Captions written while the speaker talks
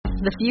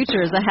The future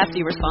is a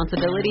hefty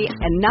responsibility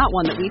and not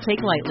one that we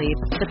take lightly.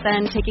 But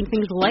then taking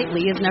things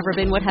lightly has never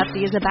been what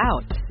Hefty is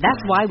about. That's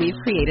why we've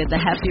created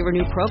the Hefty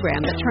Renew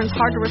program that turns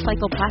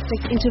hard-to-recycle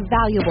plastics into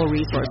valuable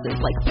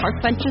resources like park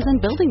benches and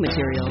building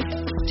materials.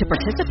 To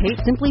participate,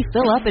 simply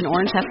fill up an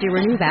orange Hefty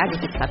Renew bag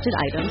with accepted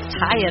items,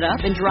 tie it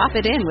up, and drop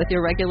it in with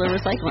your regular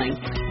recycling.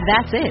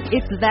 That's it.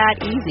 It's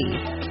that easy.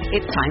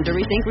 It's time to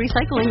rethink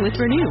recycling with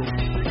Renew.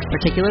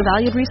 Particular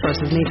valued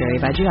resources may vary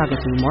by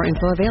geography. More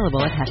info available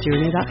at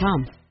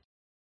heftyrenew.com.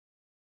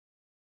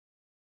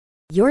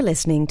 You're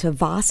listening to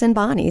Voss and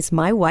Bonnie's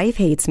My Wife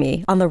Hates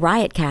Me on the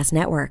Riotcast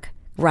Network.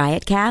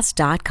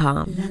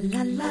 Riotcast.com.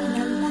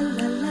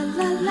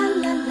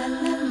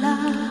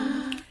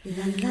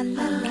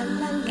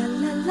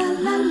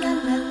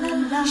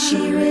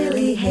 She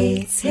really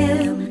hates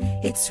him,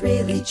 it's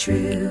really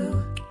true.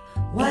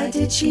 Why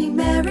did she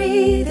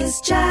marry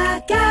this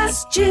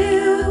jackass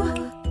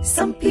Jew?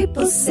 Some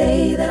people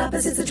say that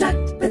opposites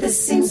attract, but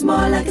this seems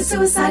more like a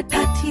suicide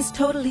pact. He's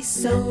totally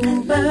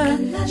sober,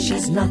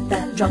 she's not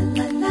that drunk.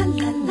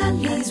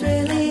 He's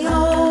really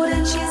old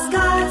and she's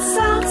got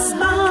some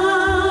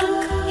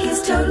spunk.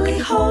 He's totally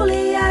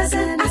holy as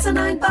an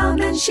asinine bomb,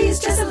 and she's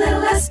just a little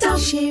less dumb.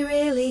 She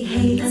really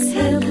hates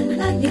him,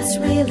 it's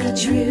really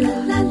true.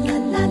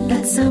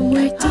 But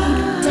somewhere deep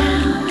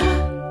down,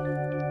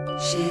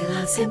 she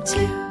loves him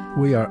too.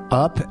 We are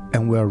up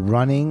and we're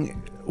running.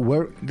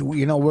 We're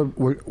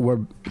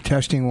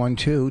testing 1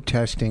 2,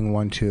 testing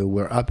 1 2.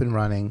 We're up and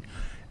running,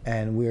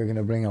 and we are going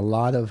to bring a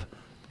lot of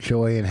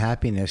joy and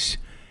happiness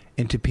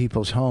into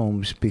people's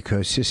homes,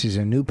 because this is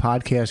a new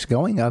podcast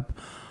going up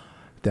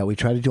that we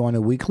try to do on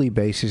a weekly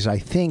basis. I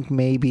think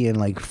maybe in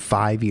like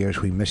 5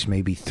 years we missed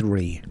maybe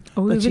 3.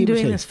 Oh, we've been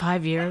doing this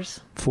 5 years.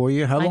 4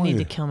 years? How long? I need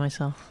to kill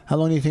myself. How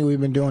long do you think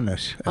we've been doing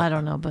this? I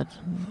don't know, but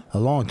a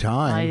long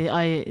time.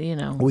 I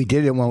we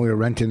did it when we were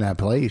renting that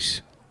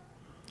place.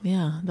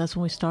 Yeah, that's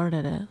when we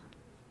started it.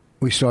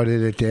 We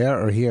started it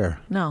there or here?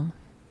 No,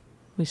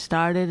 we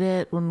started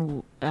it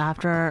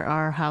after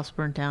our house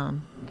burnt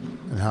down.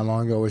 And how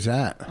long ago was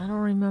that? I don't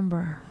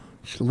remember.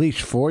 It's at least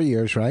 4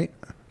 years, right?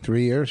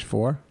 3 years,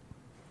 4?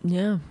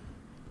 Yeah.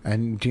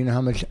 And do you know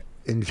how much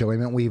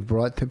enjoyment we've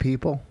brought to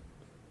people?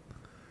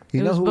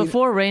 It was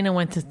before Raina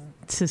went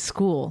to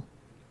school.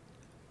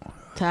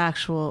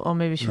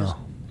 Maybe she was.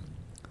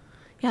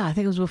 Yeah, I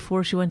think it was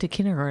before she went to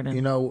kindergarten.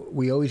 You know,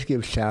 we always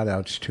give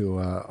shout-outs to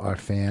our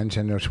fans,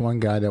 and there's one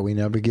guy that we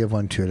never give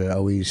one to that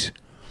always,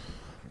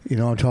 you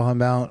know what I'm talking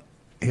about?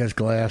 He has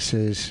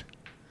glasses.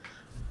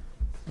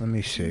 Let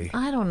me see.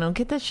 I don't know.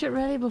 Get that shit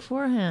ready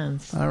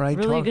beforehand. All right.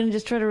 Really, you're going to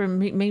just try to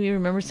make me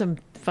remember some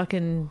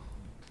fucking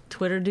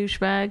Twitter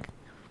douchebag?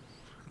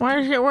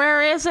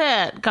 Where is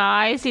it,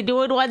 guys? You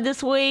doing one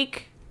this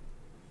week?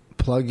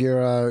 Plug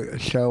your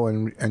show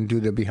and do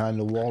the Behind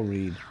the Wall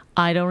read.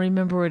 I don't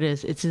remember where it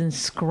is. It's in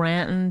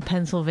Scranton,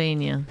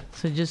 Pennsylvania.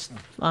 So just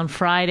on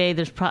Friday,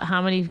 there's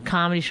how many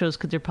comedy shows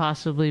could there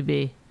possibly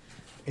be?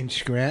 In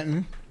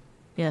Scranton?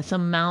 Yeah,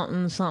 some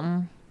mountain,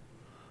 something.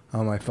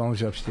 Oh, my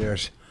phone's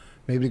upstairs.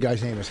 Maybe the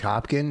guy's name is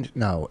Hopkins?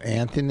 No,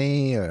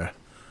 Anthony or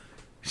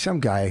some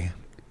guy.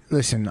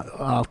 Listen,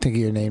 I'll think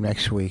of your name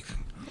next week.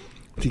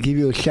 To give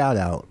you a shout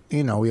out,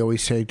 you know, we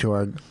always say to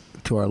our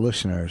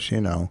listeners,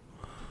 you know,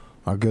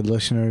 our good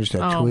listeners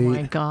that tweet. Oh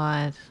my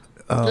God.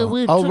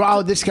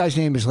 This guy's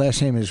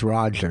last name is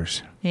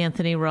Rogers.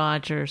 Anthony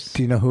Rogers.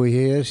 Do you know who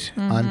he is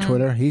on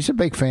Twitter? He's a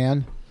big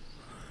fan.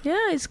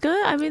 Yeah, he's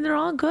good. I mean, they're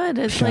all good.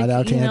 It's Shout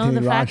out to Anthony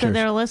the fact Rogers. that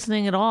they're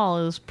listening at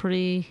all is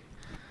pretty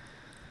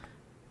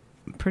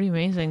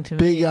amazing to me.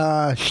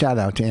 Big shout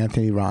out to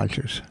Anthony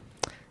Rogers.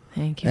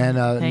 Thank you. And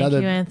Thank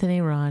you,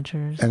 Anthony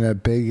Rogers. And a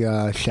big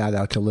shout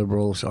out to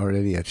Liberals Are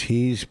Idiots.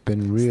 He's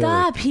been really...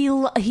 Stop.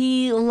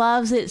 He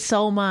loves it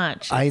so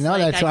much. I know.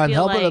 That's why I'm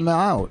helping him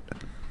out.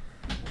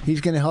 He's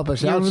going to help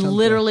us out someday. You're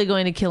literally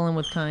going to kill him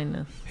with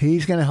kindness.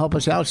 He's going to help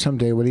us out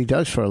someday, what he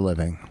does for a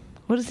living.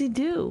 What does he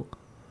do?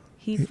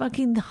 He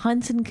fucking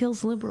hunts and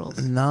kills liberals.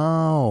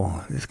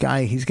 No. This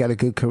guy, he's got a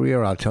good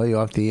career, I'll tell you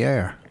off the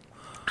air.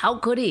 How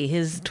could he?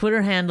 His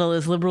Twitter handle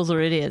is Liberals Are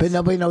Idiots. But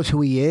nobody knows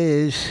who he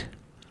is.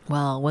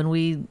 Well, when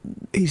we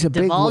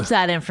divulge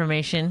that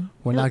information,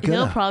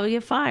 he'll probably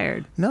get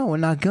fired. No, we're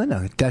not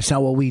gonna. That's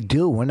not what we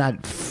do. We're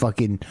not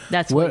fucking...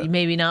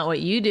 maybe not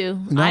what you do.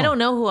 No. I don't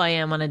know who I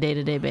am on a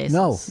day-to-day basis.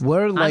 No,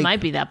 we're like... I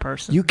might be that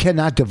person. You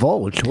cannot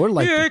divulge. We're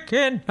like... You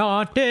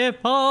cannot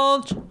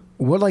divulge.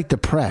 We're like the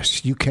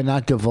press. You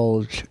cannot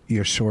divulge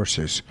your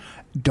sources.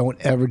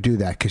 Don't ever do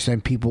that, because then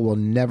people will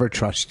never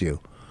trust you.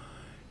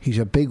 He's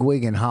a big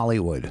wig in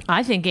Hollywood.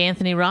 I think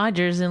Anthony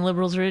Rogers and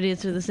Liberals Are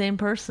Idiots are the same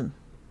person.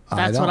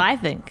 That's what I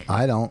think.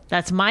 I don't.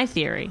 That's my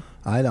theory.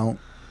 I don't.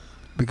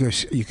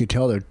 Because you could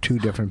tell they're two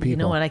different people. You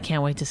know what? I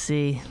can't wait to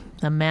see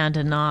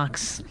Amanda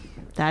Knox.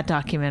 That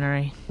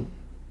documentary.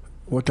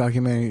 What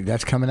documentary?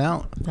 That's coming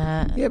out?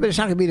 Yeah, but it's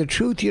not going to be the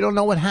truth. You don't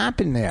know what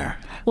happened there.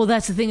 Well,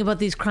 that's the thing about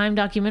these crime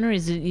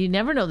documentaries. You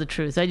never know the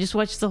truth. I just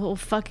watched the whole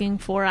fucking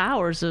 4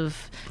 hours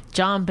of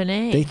John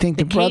Bonet. They think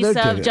the brother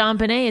case did of it. John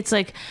Bonet. It's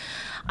like,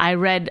 I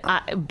read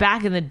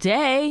back in the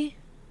day...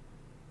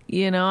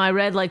 I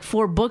read like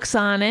 4 books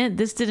on it.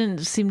 This didn't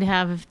seem to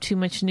have too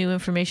much new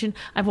information.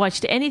 I've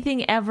watched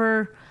anything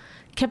ever,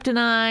 kept an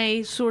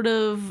eye sort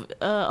of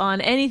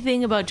on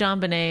anything about John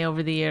Bonet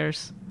over the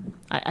years.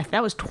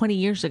 That was 20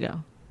 years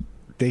ago.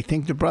 They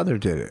think the brother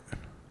did it.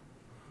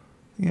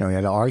 He had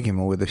an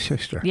argument with his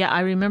sister. Yeah,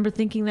 I remember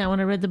thinking that when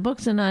I read the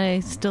books, and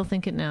I still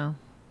think it now.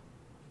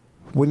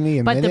 Wouldn't he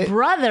admit it? But the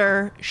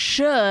brother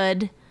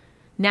should,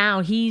 now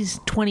he's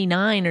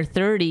 29 or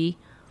 30,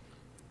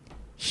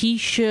 he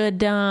should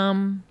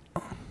go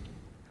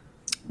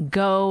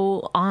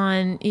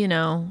on,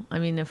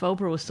 if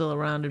Oprah was still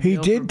around. He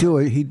did do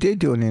it. He did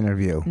do an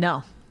interview.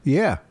 No.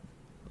 Yeah.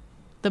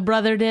 The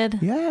brother did?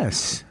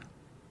 Yes.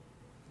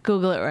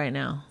 Google it right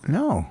now.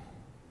 No.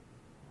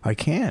 I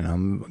can.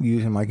 I'm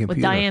using my computer.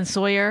 With Diane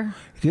Sawyer?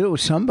 He did it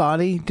with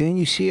somebody. Didn't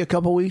you see a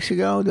couple weeks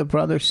ago the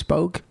brother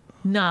spoke?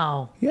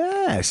 No.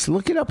 Yes.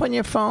 Look it up on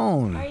your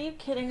phone. Are you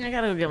kidding? I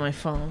gotta go get my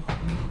phone.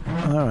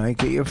 All right.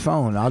 Get your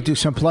phone. I'll do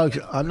some plugs.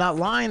 I'm not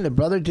lying. The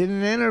brother did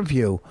an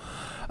interview.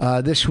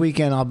 This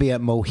weekend I'll be at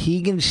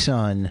Mohegan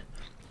Sun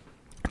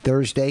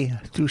Thursday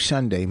through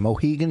Sunday.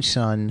 Mohegan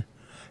Sun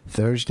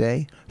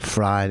Thursday,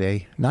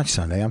 Friday. Not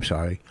Sunday. I'm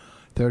sorry.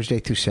 Thursday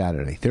through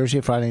Saturday. Thursday,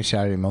 Friday, and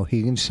Saturday,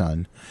 Mohegan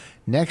Sun.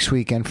 Next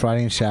weekend,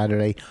 Friday and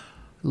Saturday,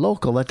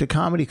 local at the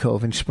Comedy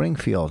Cove in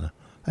Springfield.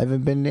 I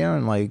haven't been there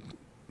in like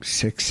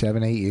 6,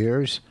 7, 8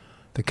 years.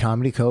 The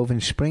Comedy Cove in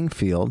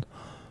Springfield,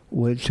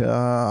 which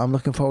I'm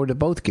looking forward to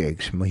both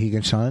gigs.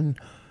 Mohegan Sun,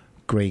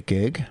 great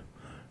gig.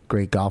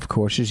 Great golf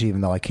courses, even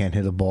though I can't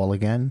hit a ball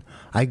again.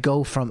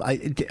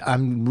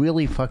 I'm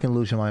really fucking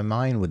losing my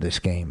mind with this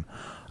game.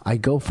 I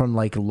go from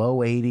like low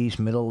 80s,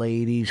 middle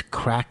 80s,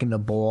 cracking the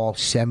ball,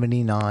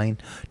 79,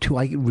 to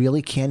I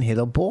really can't hit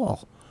a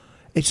ball.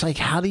 It's like,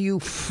 how do you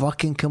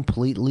fucking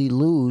completely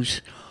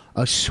lose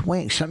a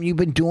swing? Something you've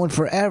been doing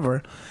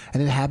forever,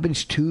 and it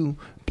happens two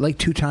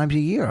times a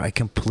year. I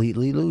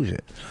completely lose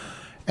it.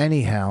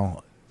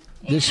 Anyhow,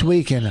 this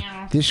weekend,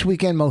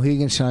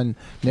 Mohegan Sun,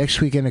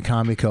 next weekend at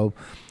Comedy Cove.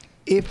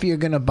 If you're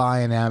going to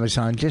buy on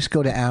Amazon, just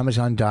go to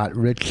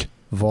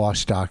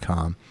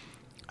amazon.richvoss.com.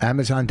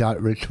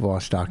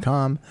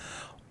 Amazon.richvoss.com.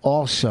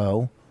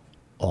 Also,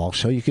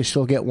 you can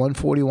still get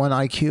 141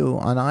 IQ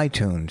on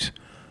iTunes.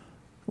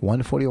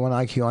 141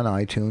 IQ on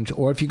iTunes.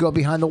 Or if you go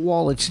behind the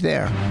wall, it's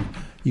there.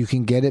 You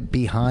can get it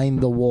behind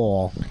the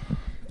wall.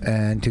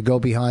 And to go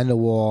behind the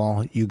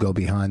wall, you go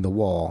behind the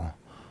wall.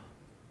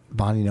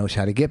 Bonnie knows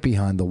how to get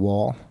behind the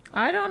wall.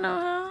 I don't know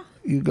how.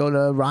 You go to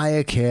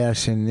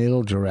Riotcast and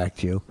it'll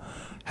direct you.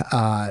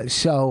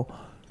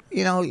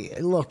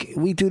 Look,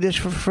 we do this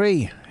for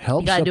free.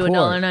 Help support. You gotta do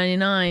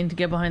 $1.99 to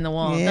get behind the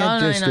wall.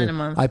 Yeah, $1.99 a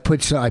month. I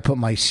put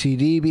my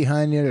CD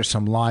behind there. There's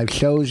some live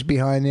shows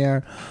behind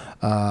there.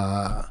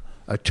 A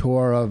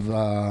tour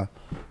of,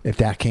 if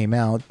that came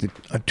out,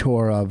 a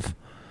tour of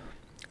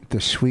the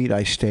suite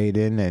I stayed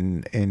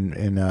in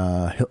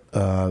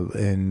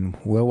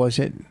where was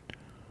it?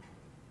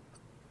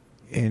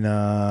 In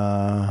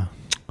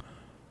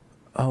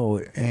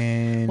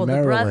Maryland.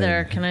 The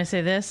brother, can I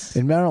say this?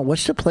 In Maryland.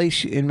 What's the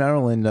place in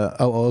Maryland?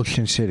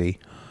 Ocean City.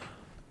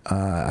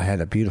 I had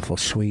a beautiful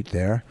suite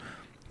there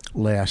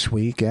last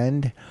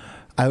weekend.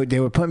 They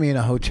were putting me in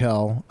a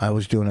hotel. I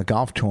was doing a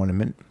golf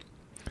tournament,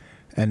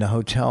 and the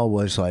hotel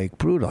was like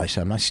brutal. I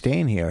said, I'm not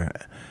staying here.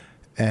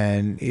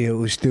 And it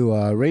was through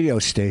a radio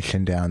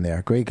station down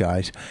there. Great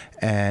guys.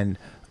 And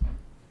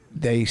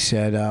they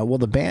said, well,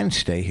 the bands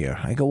stay here.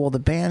 I go, well, the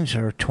bands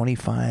are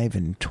 25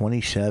 and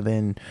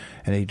 27,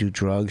 and they do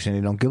drugs, and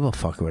they don't give a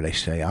fuck where they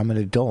stay. I'm an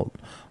adult.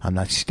 I'm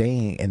not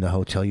staying in the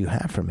hotel you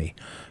have for me.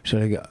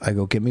 So I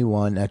go, get me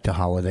one at the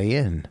Holiday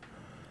Inn.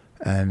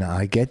 And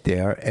I get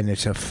there, and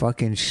it's a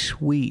fucking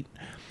suite,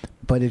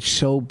 but it's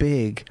so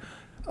big.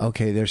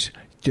 Okay, there's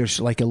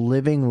like a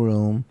living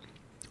room.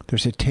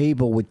 There's a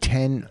table with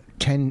 10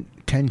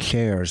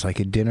 chairs, like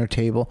a dinner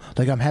table.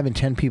 Like I'm having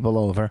 10 people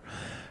over.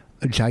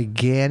 A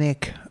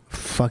gigantic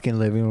fucking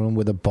living room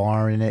with a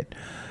bar in it,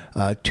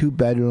 2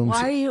 bedrooms.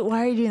 Why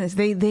are you doing this?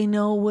 They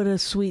know what a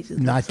suite is.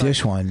 Not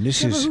this one.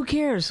 This is. But who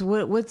cares?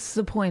 What's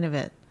the point of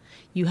it?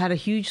 You had a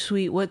huge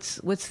suite. What's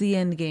the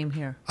end game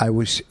here? I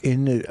was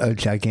in a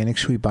gigantic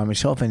suite by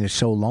myself, and it's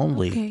so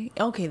lonely.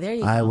 Okay, there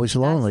you go. I was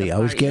lonely. I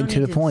was getting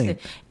to the point.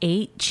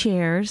 8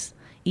 chairs,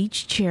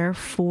 each chair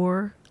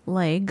 4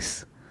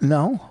 legs.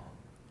 No.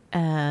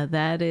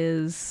 That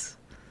is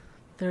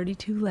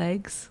 32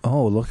 legs.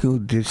 Oh, look who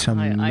did some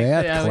math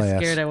class. I was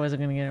scared I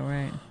wasn't going to get it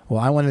right. Well,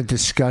 I want to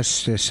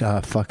discuss this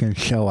fucking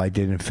show I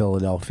did in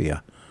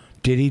Philadelphia.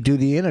 Did he do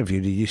the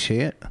interview? Did you see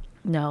it?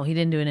 No, he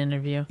didn't do an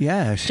interview.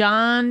 Yes.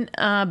 John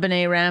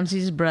Benet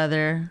Ramsey's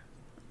brother,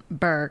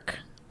 Burke,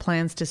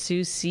 plans to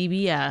sue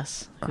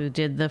CBS, who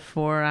did the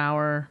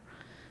 4-hour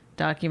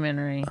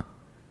documentary,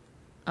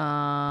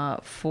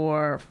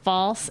 for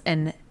false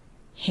and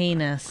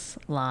heinous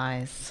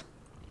lies.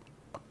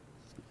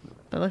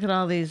 But look at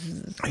all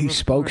these. He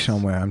spoke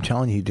somewhere. I'm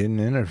telling you, he did an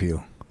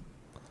interview.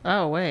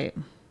 Oh, wait.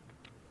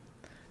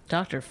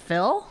 Dr.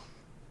 Phil?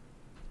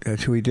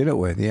 That's who he did it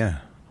with, yeah.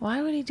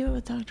 Why would he do it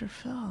with Dr.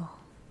 Phil?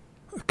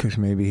 Because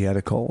maybe he had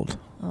a cold.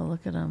 Oh,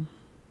 look at him.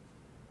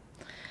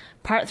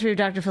 Part 3 of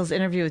Dr. Phil's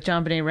interview with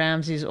JonBenet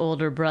Ramsey's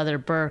older brother,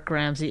 Burke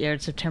Ramsey,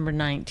 aired September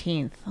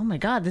 19th. Oh, my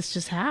God, this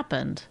just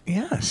happened.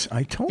 Yes,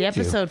 I told you. The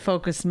episode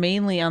focused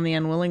mainly on the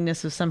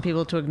unwillingness of some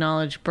people to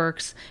acknowledge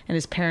Burke's and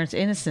his parents'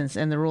 innocence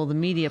and the role the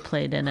media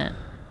played in it.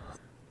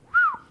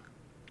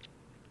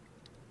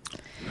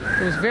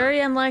 It was very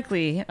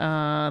unlikely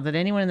that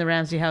anyone in the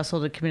Ramsey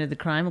household had committed the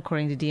crime,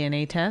 according to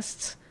DNA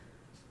tests.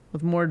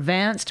 With more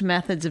advanced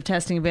methods of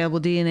testing available,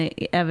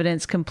 DNA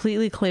evidence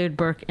completely cleared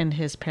Burke and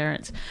his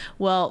parents.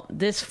 Well,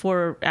 this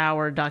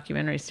 4-hour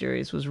documentary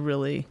series was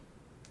really...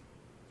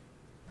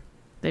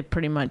 They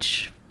pretty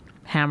much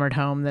hammered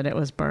home that it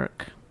was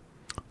Burke.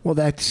 Well,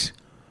 that's...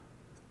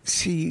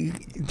 See,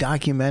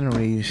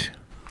 documentaries...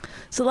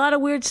 It's a lot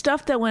of weird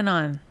stuff that went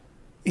on.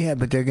 Yeah,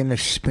 but they're going to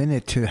spin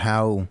it to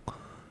how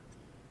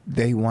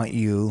they want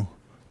you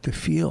to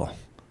feel.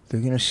 They're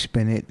going to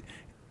spin it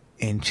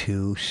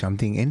into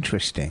something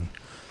interesting.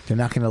 They're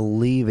not going to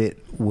leave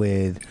it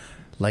with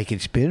like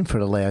it's been for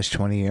the last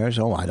 20 years.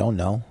 Oh, I don't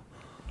know.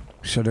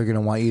 So they're going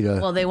to want you to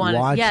Well, they want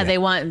watch yeah, it. they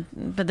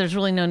want, but there's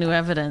really no new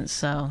evidence,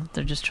 so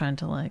they're just trying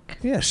to like.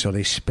 Yeah, so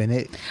they spin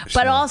it. But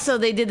so- also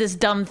they did this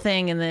dumb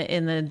thing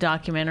in the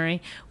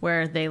documentary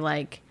where they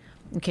like,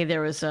 okay,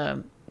 there was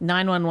a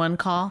 911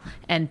 call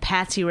and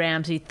Patsy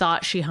Ramsey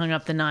thought she hung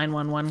up the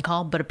 911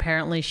 call, but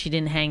apparently she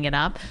didn't hang it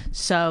up.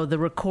 So the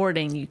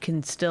recording, you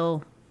can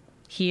still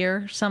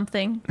hear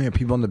something. Yeah,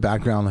 people in the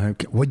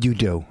background, what'd you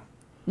do?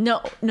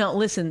 No,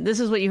 listen, this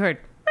is what you heard.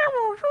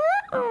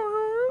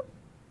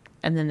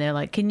 And then they're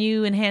like, can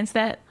you enhance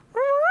that?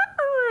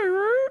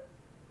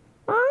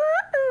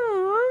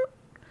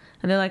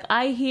 And they're like,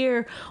 I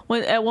hear,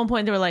 at one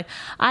point they were like,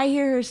 I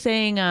hear her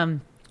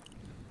saying,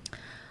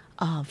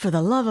 for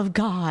the love of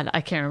God.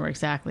 I can't remember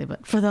exactly,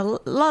 but for the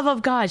love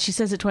of God. She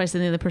says it twice,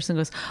 and the other person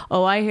goes,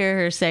 oh, I hear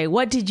her say,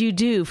 what did you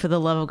do for the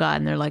love of God?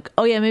 And they're like,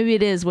 oh, yeah, maybe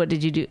it is. What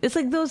did you do? It's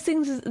like those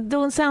things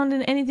don't sound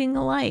anything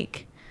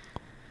alike.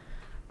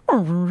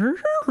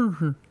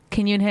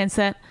 Can you enhance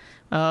that?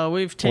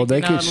 We've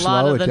taken out a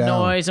lot of the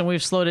noise, and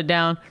we've slowed it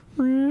down.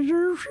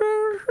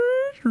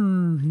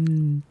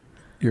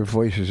 Your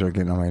voices are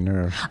getting on my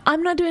nerves.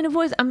 I'm not doing a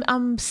voice.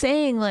 I'm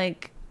saying,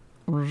 like,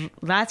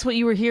 that's what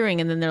you were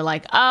hearing, and then they're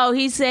like, oh,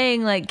 he's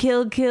saying like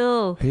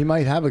kill. He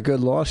might have a good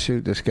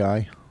lawsuit, this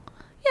guy.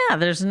 Yeah,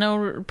 there's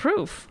no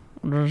proof.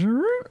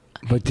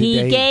 But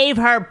He gave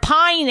her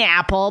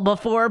pineapple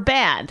before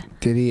bed.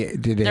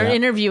 Did They're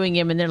interviewing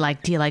him, and they're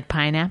like, do you like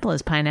pineapple?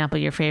 Is pineapple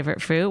your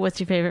favorite fruit? What's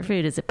your favorite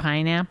fruit? Is it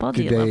pineapple?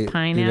 Do you love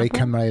pineapple? Did they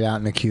come right out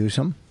and accuse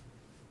him?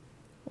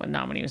 Well,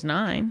 not when he was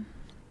 9.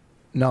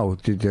 No,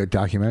 did the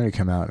documentary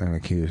come out and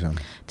accuse him?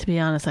 To be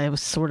honest, I was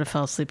sort of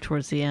fell asleep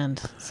towards the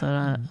end, so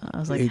I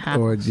was like,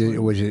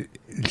 was it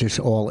just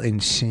all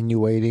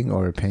insinuating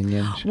or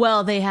opinions?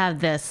 well, they had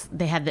this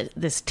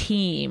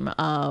team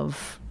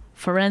of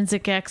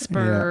forensic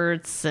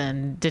experts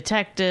and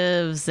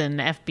detectives and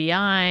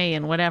FBI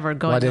and whatever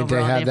going over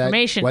all the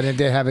information. Why didn't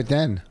they have it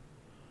then?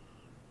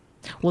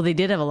 Well, they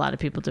did have a lot of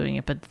people doing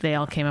it, but they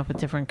all came up with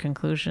different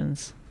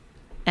conclusions.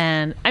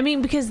 And I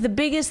mean, because the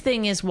biggest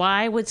thing is,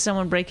 why would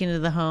someone break into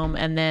the home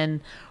and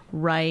then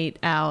write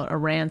out a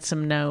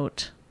ransom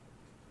note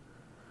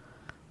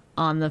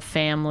on the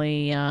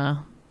family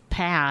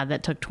pad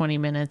that took 20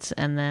 minutes,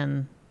 and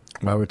then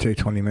Why would it take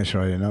 20 minutes to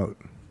write a note?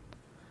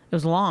 it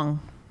was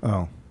long.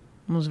 Oh.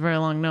 It was a very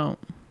long note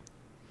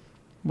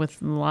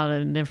with a lot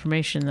of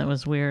information that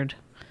was weird.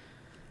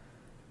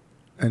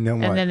 And then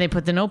what? And then they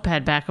put the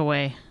notepad back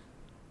away.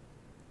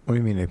 What do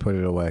you mean they put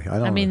it away? I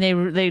don't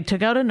know. They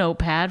took out a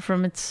notepad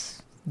from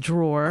its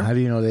drawer. How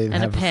do you know they didn't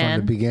and have a it from pen.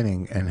 the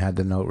beginning and had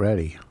the note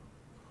ready?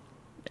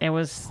 It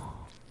was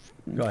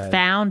Go ahead.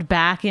 found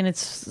back in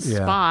its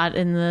spot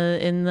in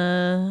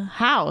the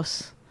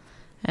house,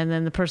 and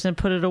then the person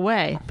put it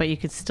away, but you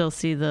could still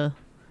see the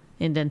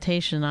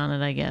indentation on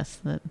it, I guess,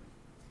 that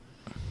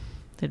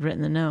they'd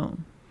written the note.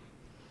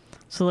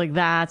 So like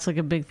that's like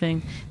a big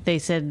thing. They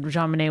said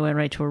JonBenet went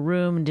right to her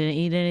room and didn't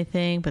eat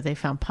anything, but they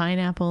found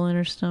pineapple in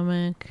her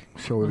stomach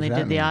So what when does they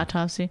that did the mean?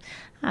 autopsy.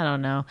 I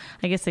don't know.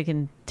 I guess they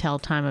can tell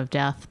time of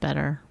death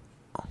better.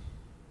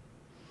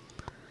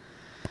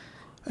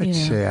 It's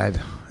you know. sad.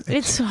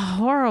 It's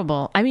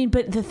horrible. I mean,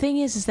 but the thing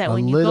is that A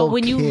when you little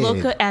you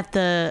look kid. at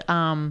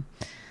the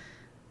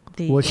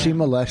Was she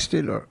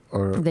molested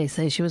or they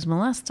say she was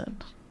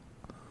molested.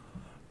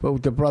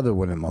 But the brother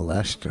wouldn't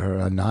molest her.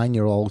 A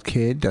 9-year-old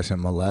kid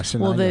doesn't molest a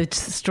Well, 9-year-old. the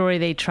story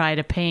they try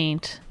to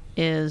paint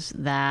is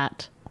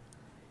that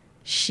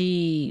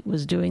she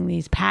was doing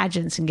these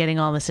pageants and getting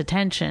all this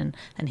attention,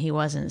 and he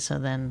wasn't. So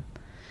then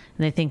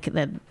they think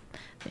that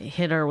they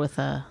hit her with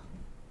a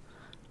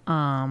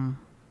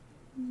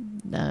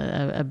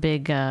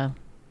big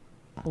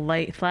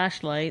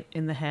flashlight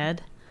in the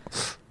head,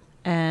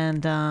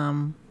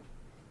 and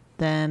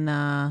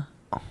then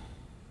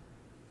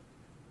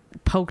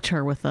poked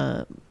her with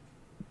a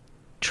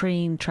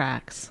train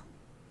tracks.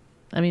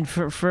 I mean,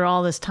 for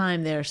all this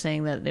time, they're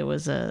saying that it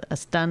was a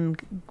stun,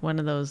 one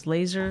of those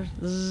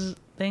lasers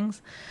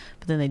things.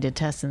 But then they did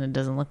tests and it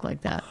doesn't look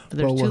like that. But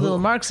there's Well, two who- little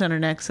marks on her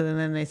neck, so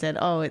then they said,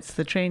 oh, it's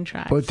the train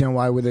tracks. But then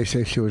why would they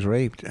say she was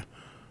raped?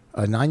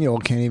 A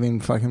 9-year-old can't even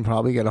fucking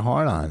probably get a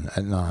hard on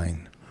at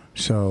 9.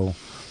 So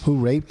who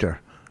raped her?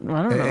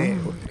 I don't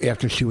know.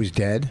 After she was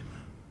dead?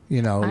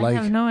 You know, I like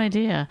have no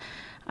idea.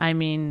 I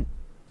mean,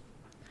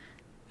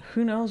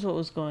 who knows what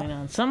was going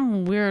on?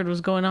 Something weird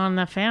was going on in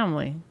that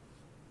family.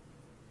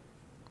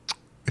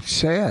 it's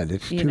sad.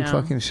 It's You too know.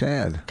 fucking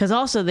sad. Because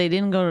also they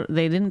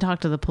didn't talk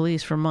to the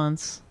police for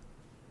months.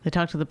 They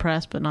talked to the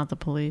press, but not the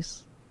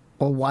police.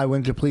 Well, why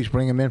wouldn't the police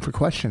bring him in for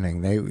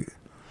questioning? They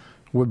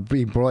would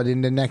be brought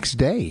in the next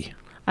day.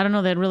 I don't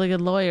know. They had really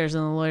good lawyers,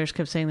 and the lawyers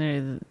kept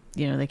saying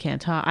they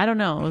can't talk. I don't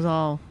know. It was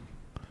all.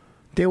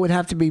 They would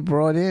have to be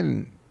brought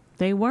in.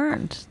 They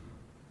weren't.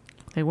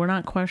 They were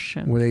not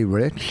questioned. Were they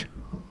rich?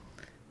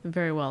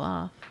 Very well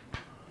off.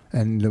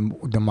 And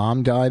the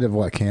mom died of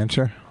what,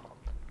 cancer?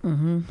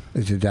 Mm-hmm.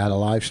 Is the dad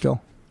alive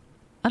still?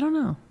 I don't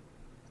know.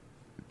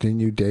 Didn't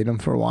you date him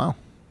for a while?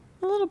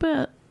 A little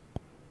bit.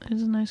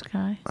 He's a nice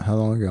guy. How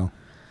long ago?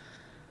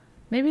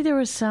 Maybe there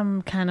was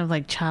some kind of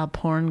like child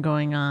porn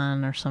going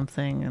on or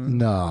something. And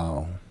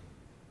No.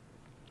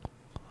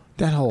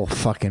 That whole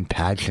fucking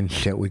pageant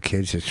shit with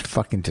kids is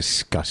fucking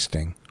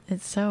disgusting.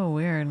 it's so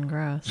weird and It's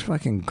gross.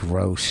 fucking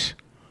gross.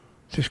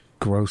 Just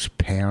gross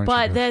parents.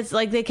 But that's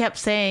like they kept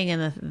saying in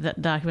the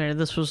documentary,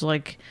 this was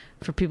like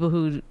for people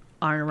who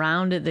aren't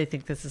around it, they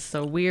think this is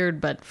so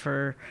weird. But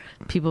for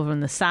people from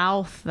the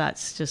South,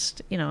 that's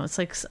just, it's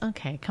like,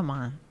 okay, come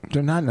on.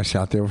 They're not in the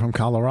South. They were from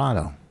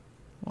Colorado.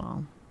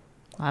 Well,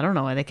 I don't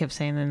know why they kept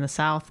saying in the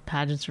South,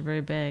 pageants are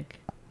very big.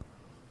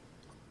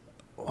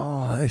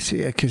 Oh, I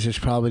see. Because it's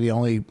probably the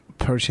only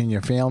person in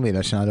your family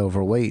that's not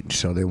overweight,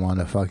 so they want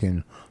to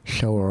fucking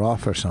show her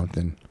off or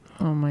something.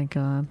 Oh my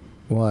God.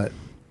 What?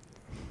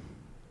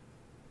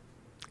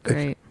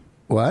 Great.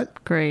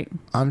 What? Great.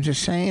 I'm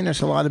just saying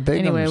there's a lot of big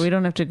Anyway, ones. we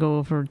don't have to go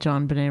over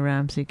John Benet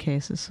Ramsey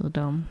case. It's so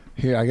dumb.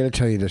 Here, I got to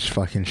tell you this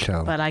fucking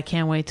show. But I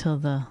can't wait till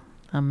the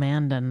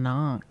Amanda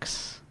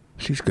Knox.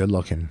 She's good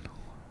looking.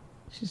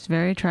 She's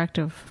very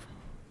attractive.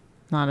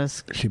 Not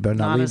as She better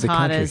not not leave as the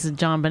hot country. as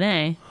John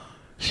Benet.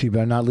 She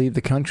better not leave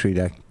the country,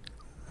 that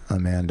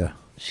Amanda,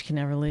 She can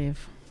never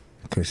leave.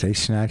 because they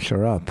snatched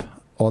her up.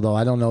 Although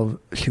I don't know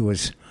if she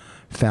was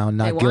found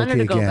not They want guilty her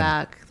to go again.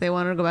 back. They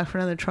want her to go back for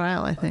another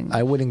trial, I think.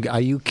 I wouldn't. Are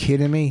you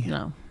kidding me?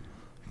 No.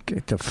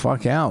 Get the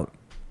fuck out.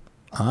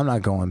 I'm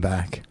not going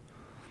back.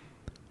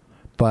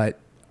 But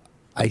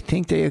I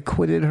think they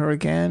acquitted her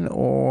again,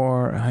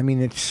 or, I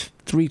mean, it's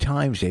 3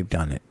 times they've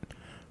done it.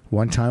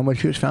 One time when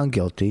she was found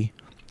guilty.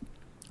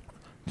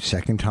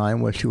 Second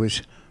time when she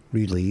was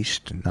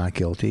released, not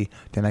guilty.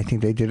 Then I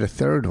think they did a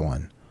third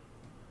one.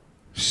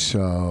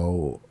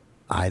 So,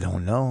 I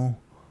don't know.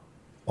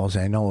 All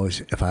I know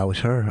is if I was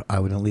her, I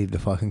wouldn't leave the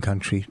fucking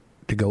country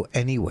to go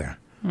anywhere.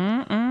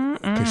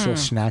 Because they'll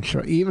snatch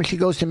her. Even if she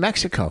goes to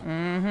Mexico,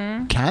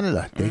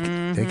 Canada,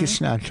 they could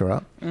snatch her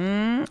up.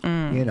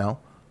 You know,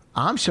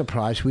 I'm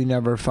surprised we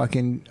never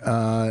fucking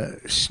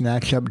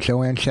snatched up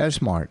Joanne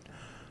Chesmart.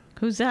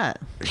 Who's that?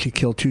 She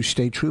killed 2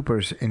 state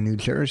troopers in New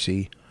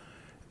Jersey,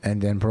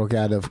 and then broke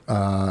out of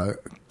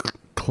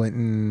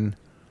Clinton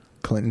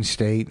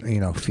State,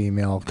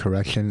 Female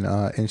Correction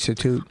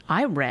Institute.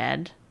 I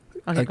read.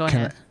 Okay, go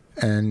ahead.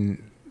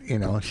 And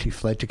she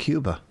fled to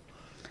Cuba.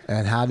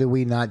 And how do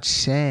we not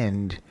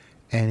send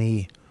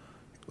any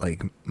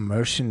like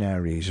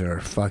mercenaries or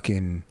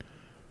fucking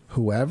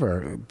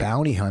whoever,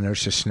 bounty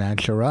hunters, to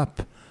snatch her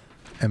up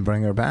and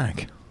bring her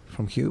back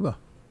from Cuba?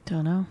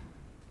 Don't know.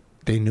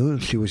 They knew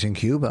she was in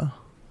Cuba.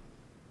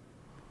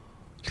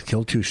 She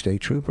killed 2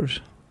 state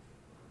troopers.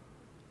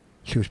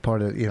 She was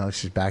part of,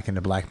 this is back in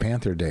the Black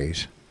Panther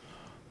days.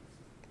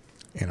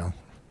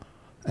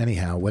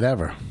 Anyhow,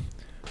 whatever.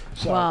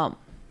 So, Well,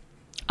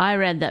 I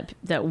read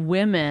that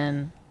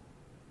women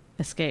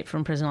escape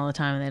from prison all the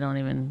time and they don't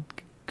even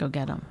go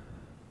get them.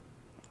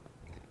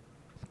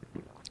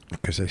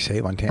 because they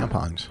save on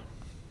tampons.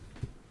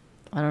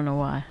 I don't know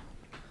why.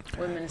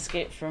 Women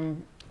escape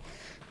from,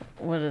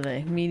 what are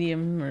they,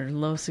 medium or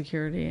low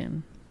security,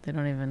 and they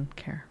don't even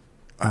care.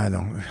 I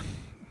don't.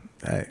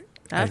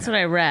 That's what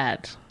I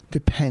read.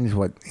 Depends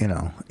what,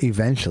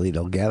 eventually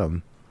they'll get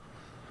them.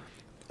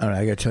 All right,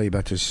 I got to tell you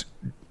about this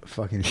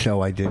fucking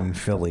show I did in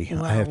Philly.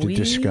 Well, I have to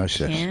discuss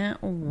We this. can't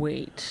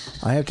wait.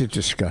 I have to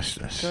discuss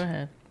this. Go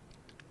ahead.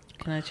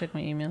 Can I check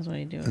my emails while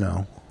you do it?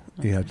 No.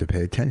 You have to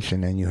pay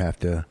attention and you have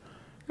to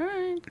All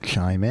right.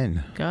 chime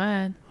in. Go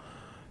ahead.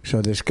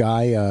 So this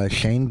guy,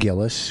 Shane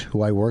Gillis,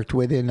 who I worked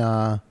with in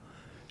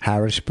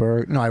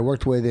Harrisburg. No, I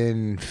worked with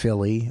in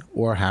Philly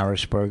or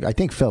Harrisburg. I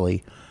think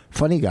Philly.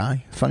 Funny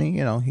guy. Funny,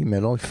 he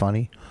middle,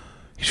 funny.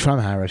 He's from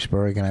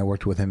Harrisburg, and I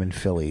worked with him in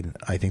Philly,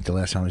 I think the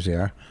last time I was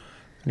there.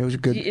 And it was a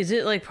good... Is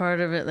it like part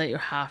of it that you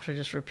have to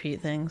just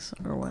repeat things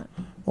or what?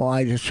 Well,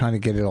 I just trying to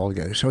get it all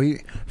together. So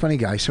funny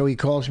guy. So he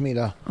calls me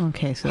to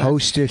Okay, so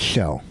host this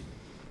show.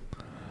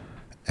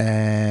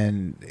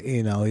 And,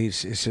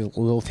 it's a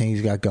little thing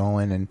he's got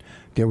going, and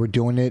they were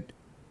doing it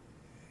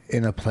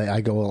in a play.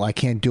 I go, well, I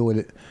can't do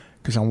it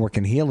because I'm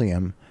working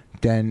Helium.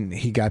 Then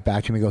he got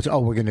back to me and goes, oh,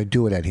 we're going to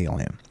do it at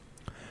Helium.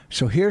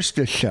 So here's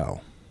the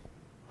show.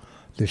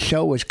 The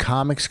show was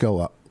Comics Go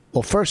Up.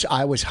 Well, first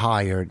I was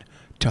hired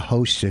to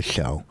host this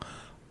show,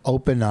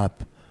 open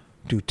up,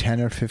 do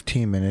 10 or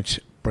 15 minutes,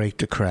 break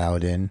the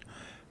crowd in,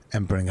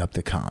 and bring up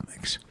the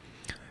comics.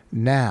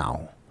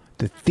 Now,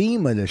 the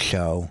theme of the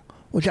show,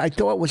 which I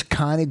thought was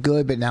kind of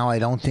good, but now I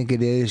don't think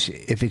it is.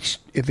 If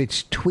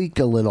it's tweaked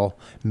a little,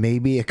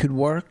 maybe it could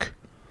work.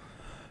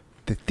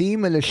 The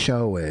theme of the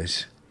show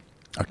is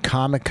a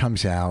comic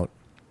comes out.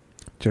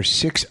 There's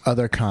 6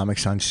 other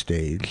comics on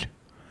stage,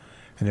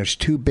 and there's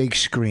 2 big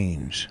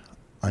screens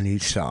on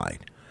each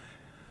side.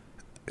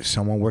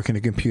 Someone working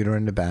a computer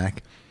in the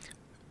back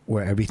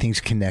where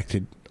everything's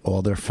connected,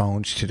 all their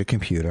phones to the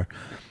computer.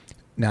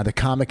 Now, the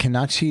comic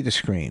cannot see the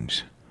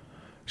screens.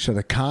 So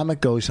the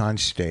comic goes on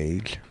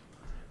stage,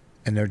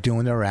 and they're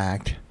doing their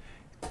act,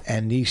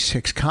 and these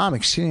 6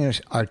 comics sitting there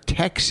are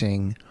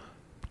texting,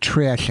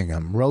 trashing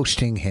him,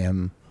 roasting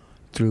him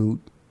through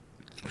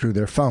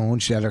their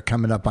phones that are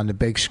coming up on the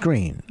big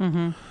screen.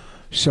 Mm-hmm.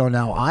 So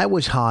now I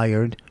was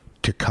hired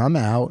to come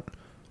out,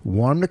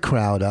 warm the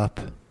crowd up,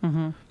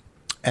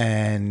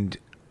 and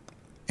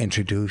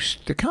introduce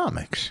the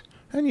comics,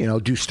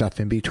 and do stuff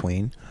in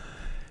between.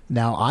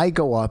 Now I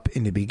go up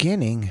in the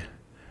beginning,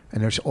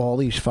 and there's all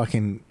these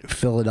fucking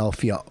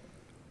Philadelphia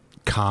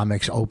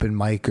comics, open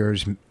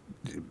micers,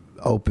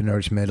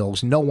 openers,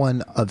 middles. No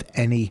one of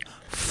any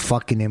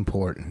fucking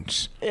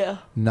importance. Yeah.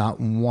 Not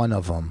one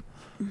of them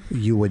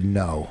you would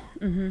know.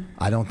 Mm-hmm.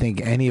 I don't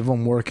think any of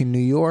them work in New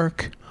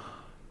York.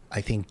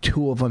 I think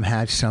 2 of them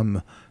had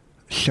some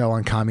show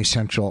on Comedy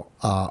Central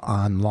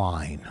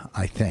online,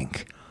 I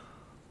think.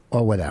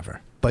 Or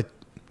whatever. But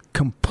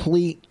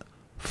complete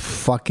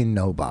fucking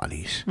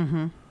nobodies.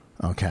 Mm-hmm.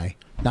 Okay?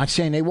 Not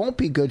saying they won't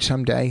be good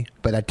someday,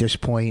 but at this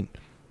point,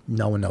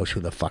 no one knows who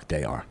the fuck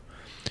they are.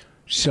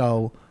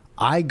 So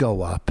I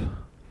go up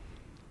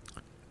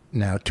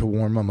now to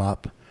warm them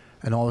up,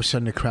 and all of a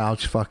sudden the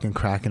crowd's fucking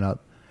cracking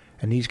up,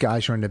 and these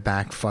guys are in the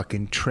back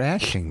fucking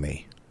trashing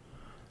me.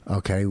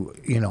 Okay?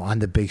 On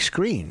the big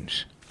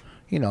screens.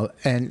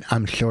 And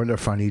I'm sure they're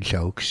funny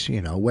jokes,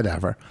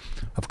 whatever.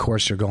 Of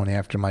course, they're going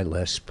after my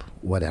lisp,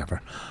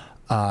 whatever.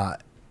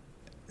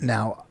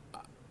 Now,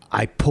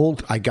 I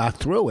got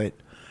through it,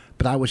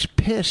 but I was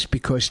pissed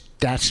because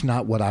that's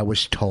not what I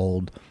was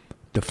told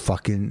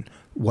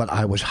what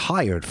I was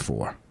hired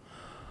for.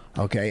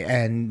 Okay,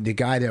 and the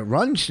guy that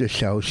runs the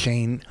show,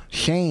 Shane,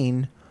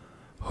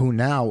 who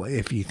now,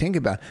 if you think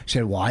about it,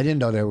 said, well, I didn't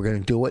know they were going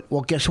to do it.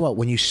 Well, guess what?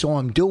 When you saw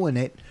him doing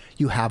it,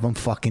 you have him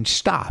fucking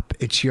stop.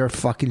 It's your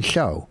fucking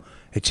show.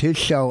 It's his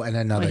show and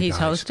another guy's. He's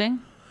hosting?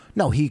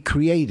 No, he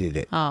created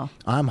it. Oh.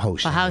 I'm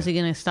hosting But how's he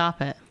going to stop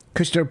it?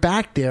 Because they're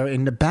back there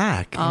in the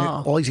back. Oh.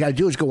 And all he's got to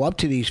do is go up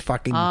to these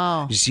fucking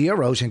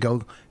zeros and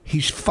go,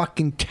 he's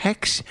fucking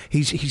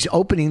he's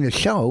opening the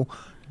show.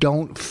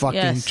 Don't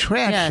fucking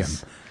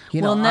trash him.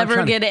 We'll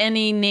never get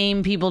any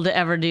name people to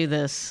ever do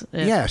this.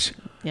 Yes.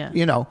 Yeah.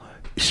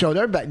 So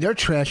they're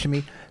trashing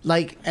me.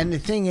 And the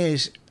thing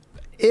is,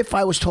 if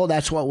I was told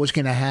that's what was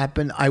going to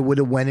happen, I would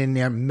have went in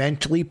there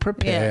mentally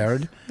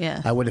prepared.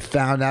 Yes. I would have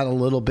found out a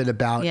little bit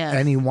about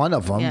any one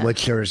of them,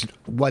 which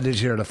what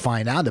is there to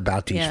find out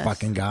about these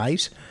fucking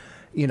guys,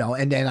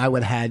 and then I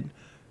would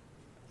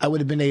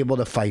have been able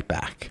to fight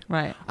back.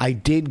 Right. I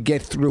did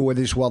get through it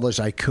as well as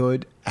I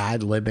could,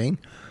 ad-libbing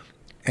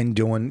and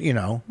doing,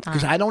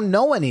 because I don't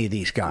know any of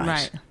these guys.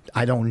 Right.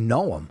 I don't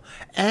know them.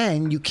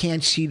 And you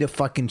can't see the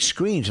fucking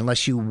screens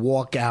unless you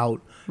walk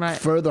out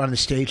further on the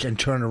stage and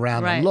turn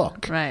around and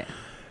look. Right.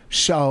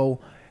 So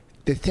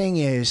the thing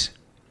is,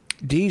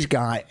 these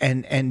guys,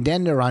 and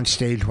then they're on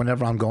stage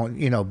whenever I'm going,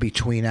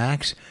 between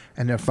acts,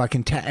 and they're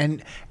fucking,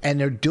 and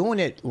they're doing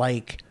it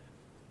like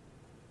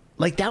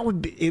that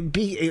would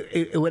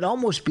it would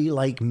almost be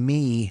like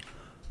me.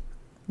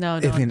 No,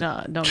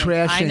 don't.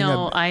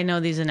 Trashing I know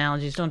these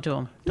analogies. Don't do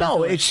them.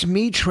 It's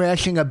me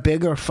trashing a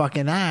bigger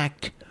fucking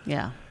act.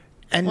 Yeah.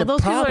 And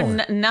those problem,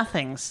 people are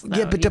nothings. Though.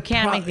 Yeah, but you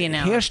can't make the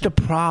analogy. Here's the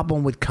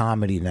problem with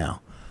comedy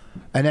now,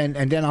 and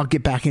then I'll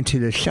get back into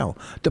the show.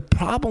 The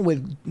problem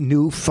with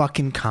new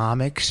fucking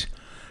comics,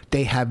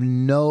 they have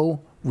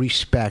no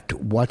respect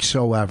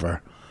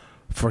whatsoever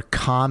for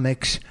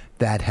comics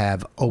that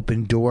have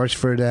opened doors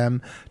for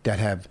them, that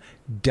have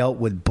dealt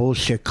with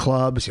bullshit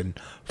clubs and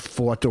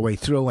fought their way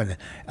through and,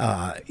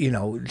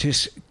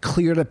 just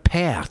cleared a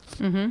path.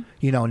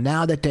 Mm-hmm.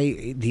 Now that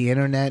the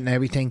internet and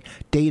everything,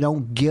 they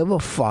don't give a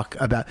fuck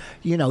about,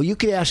 you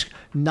could ask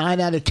 9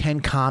 out of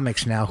 10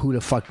 comics now who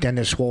the fuck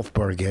Dennis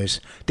Wolfberg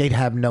is. They'd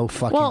have no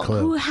fucking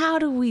clue. How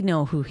do we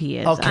know who he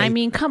is? Okay. I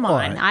mean, come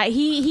on. Right.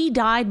 He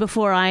died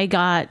before I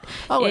got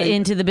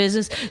into the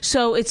business.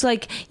 So it's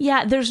like,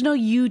 there's no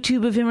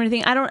YouTube of him or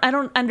anything. I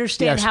don't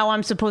understand how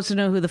I'm supposed to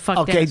know who the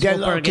fuck Dennis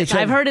Wolfberg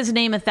is. I've heard his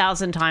name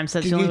 1,000 times.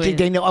 That's the only way.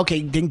 They know.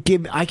 Okay,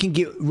 then I can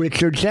give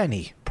Richard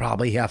Zenny.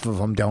 Probably half of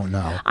them don't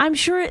know. I'm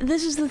sure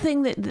this is the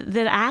thing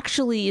that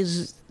actually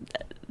is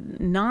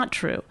not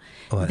true.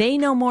 What? They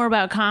know more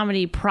about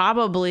comedy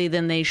probably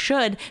than they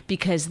should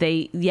because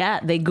they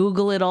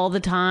Google it all the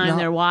time. No.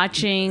 They're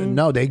watching.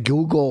 No, they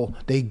Google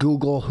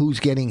who's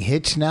getting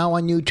hits now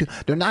on YouTube.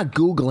 They're not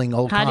Googling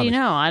old How do you comics.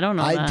 know? I don't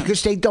know that.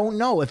 Because they don't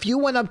know. If you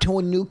went up to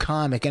a new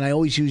comic, and I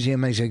always use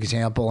him as an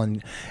example,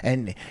 and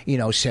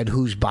said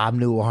who's Bob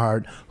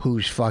Newhart,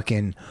 who's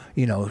fucking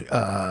Steve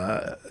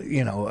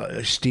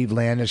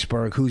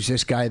Landisberg, who's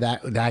this guy,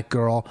 that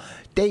girl.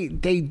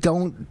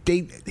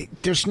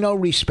 There's no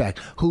respect.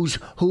 Who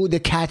are the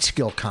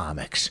Catskill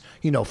comics?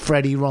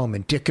 Freddie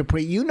Roman, Dick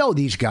Capri. You know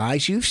these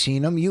guys. You've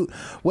seen them.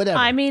 Whatever.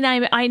 I mean,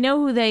 I know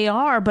who they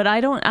are, but I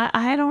don't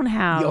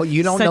have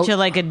you don't such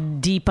know, a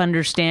deep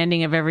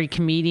understanding of every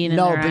comedian.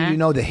 No, and their but act. you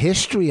know the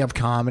history of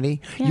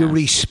comedy. Yeah. You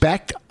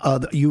respect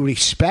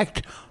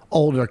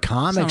older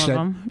comics.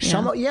 Some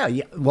of them, Yeah.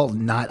 Well,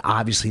 not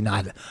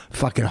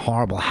fucking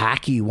horrible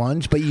hacky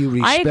ones, but you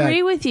I respect.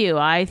 agree with you.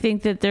 I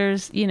think that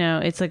there's,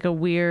 it's like a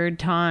weird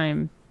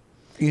time.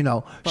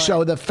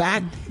 So the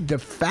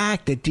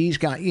fact that these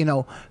guys,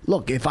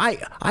 look, if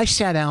I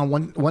sat down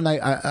when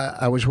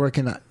I was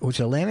working, it was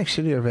Atlantic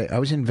City or I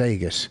was in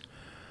Vegas,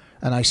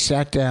 and I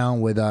sat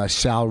down with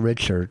Sal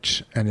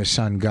Richards and his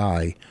son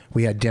Guy.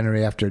 We had dinner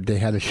after they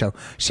had a show.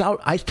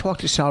 I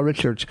talked to Sal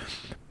Richards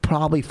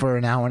probably for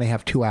an hour and a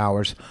half, 2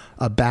 hours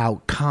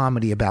about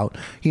comedy, about,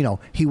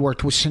 he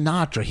worked with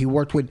Sinatra. He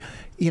worked with,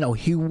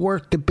 he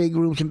worked the big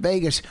rooms in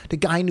Vegas. The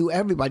guy knew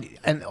everybody.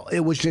 And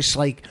it was just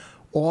like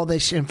all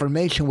this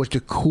information was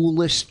the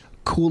coolest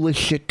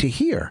shit to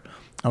hear.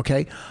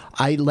 Okay.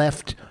 I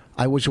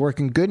was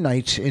working good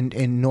nights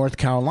in North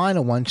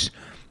Carolina once.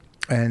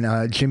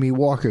 And Jimmy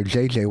Walker,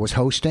 JJ, was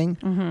hosting,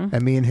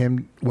 and me and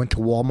him went to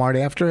Walmart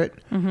after it.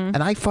 And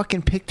I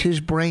fucking picked his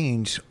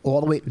brains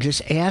all the way,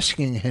 just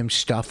asking him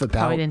stuff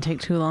about... Probably didn't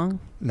take too long.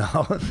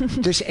 No,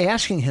 just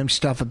asking him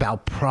stuff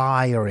about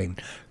Pryor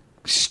and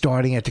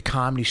starting at the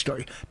Comedy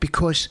Store,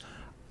 because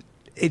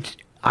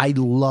I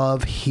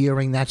love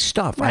hearing that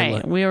stuff.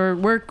 Right.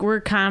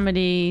 We're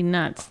comedy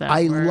nuts, though.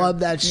 I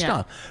love that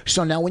stuff.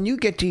 So now when you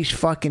get these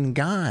fucking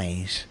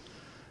guys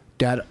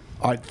that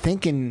are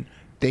thinking...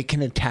 they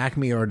can attack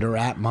me, or they're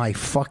at my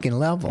fucking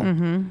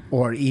level,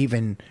 or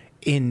even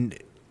in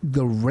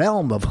the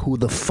realm of who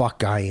the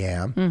fuck I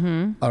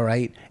am. All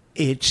right,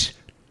 it's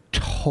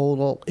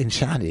total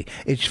insanity.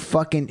 It's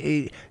fucking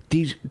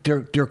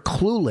they're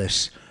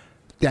clueless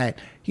that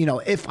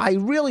if I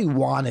really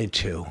wanted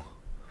to,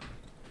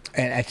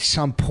 and at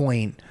some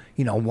point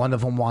one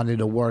of them wanted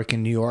to work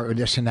in New York or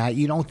this and that,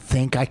 you don't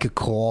think I could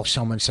call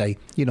someone and say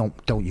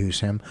don't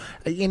use him.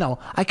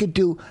 I could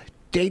do.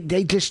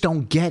 They just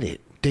don't get it.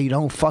 They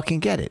don't fucking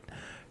get it.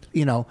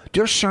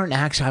 There's certain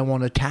acts I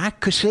want to attack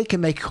because they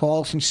can make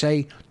calls and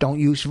say, don't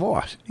use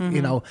Voss.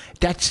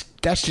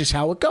 That's just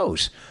how it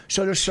goes.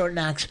 So there's certain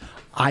acts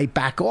I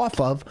back off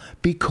of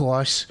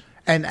because,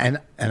 and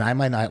I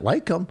might not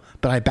like them,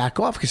 but I back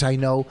off because I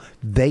know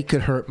they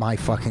could hurt my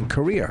fucking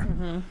career.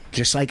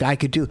 Just like I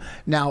could do.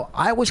 Now,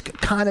 I was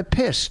kind of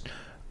pissed,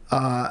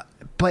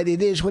 but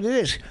it is what it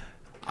is.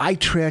 I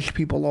trash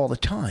people all the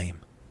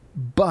time,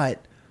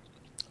 but...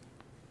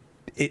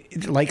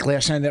 like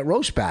last night at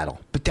roast battle,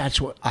 but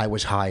that's what I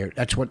was hired.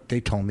 That's what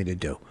they told me to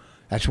do.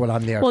 That's what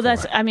I'm there for. Well,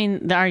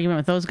 the argument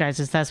with those guys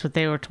is that's what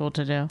they were told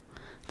to do.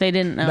 They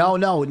didn't know.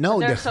 No.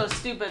 They're so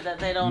stupid that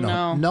they don't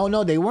know.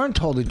 No, they weren't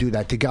told to do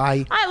that. The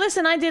guy. I was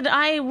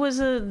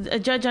a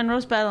judge on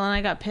roast battle, and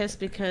I got pissed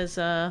because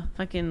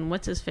fucking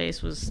what's his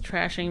face was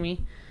trashing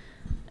me,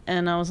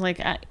 and I was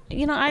like,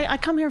 I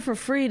come here for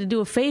free to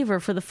do a favor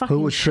for the fucking show.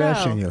 Who was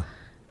trashing you?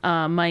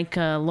 Mike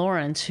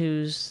Lawrence,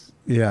 who's.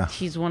 Yeah,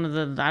 he's one of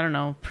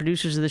the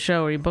producers of the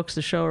show, or he books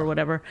the show or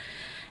whatever.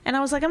 And I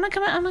was like, I'm not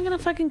gonna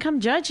fucking come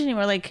judge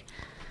anymore. Like,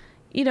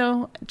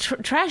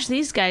 trash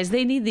these guys.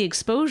 They need the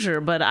exposure,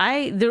 but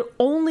the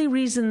only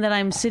reason that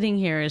I'm sitting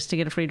here is to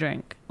get a free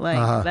drink.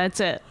 Like that's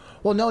it.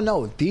 Well,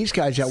 no, these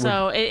guys that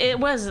so were. So it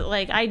was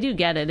like, I do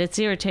get it. It's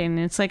irritating.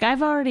 It's like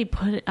I've already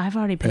paid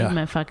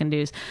my fucking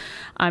dues.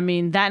 I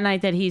mean, that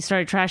night that he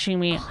started trashing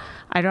me,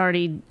 I'd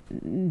already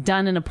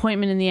done an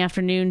appointment in the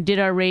afternoon, did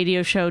our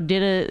radio show,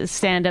 did a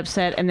stand-up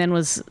set, and then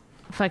was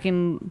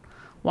fucking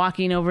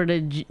walking over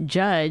to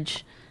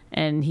judge.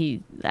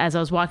 And as I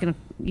was walking,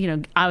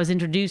 I was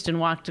introduced and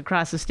walked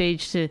across the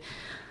stage I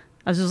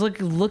was just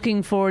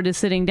looking forward to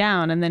sitting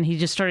down, and then he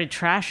just started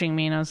trashing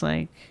me, and I was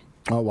like...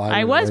 Oh, wow.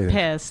 I was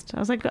pissed. I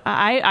was like,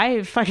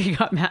 I fucking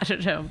got mad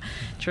at him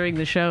during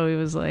the show. He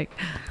was like...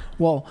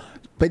 Well...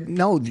 But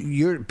no,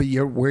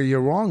 where you're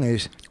wrong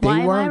is why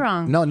am I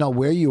wrong? No,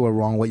 where you were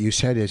wrong. What you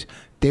said is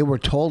they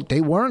weren't told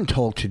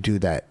to do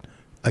that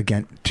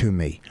again to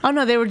me. Oh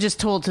no, they were just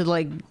told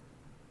to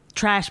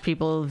trash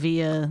people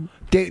via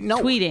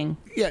tweeting.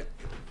 Yeah.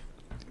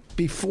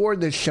 Before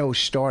the show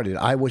started,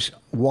 I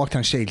walked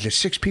on stage. The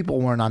 6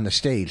 people weren't on the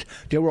stage.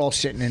 They were all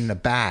sitting in the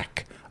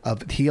back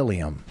of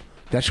Helium.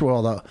 That's where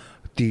all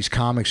these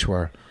comics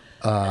were.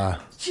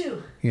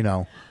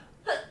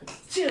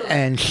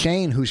 And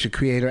Shane, who's the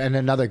creator, and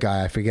another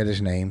guy, I forget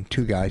his name,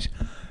 2 guys,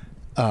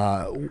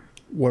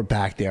 were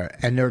back there,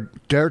 and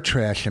they're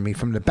trashing me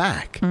from the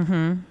back.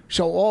 Mm-hmm.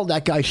 So all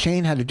that guy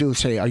Shane had to do was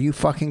say, "Are you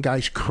fucking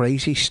guys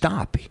crazy?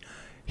 Stop."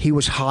 He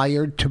was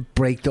hired to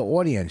break the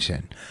audience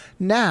in.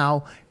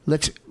 Now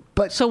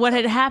But So what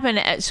had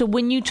happened? So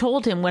when you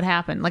told him what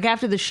happened, like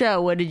after the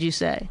show, what did you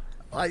say?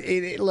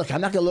 Look,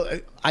 I'm not gonna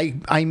look.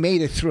 I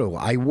made it through.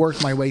 I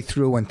worked my way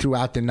through, and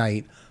throughout the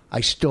night,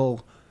 I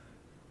still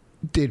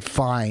did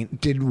fine,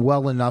 did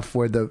well enough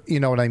where you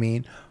know what I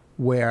mean.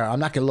 Where I'm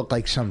not gonna look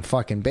like some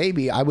fucking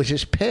baby. I was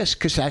just pissed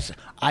because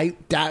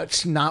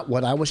that's not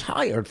what I was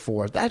hired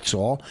for. That's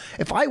all.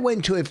 If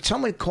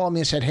someone called me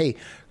and said, "Hey,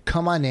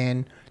 come on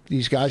in.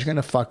 These guys are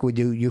gonna fuck with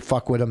you. You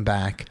fuck with them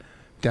back,"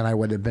 then I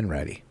would have been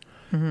ready.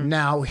 Mm-hmm.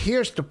 Now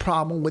here's the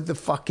problem with the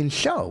fucking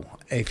show.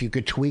 If you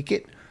could tweak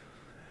it.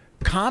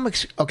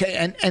 Comics,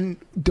 okay, and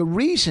the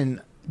reason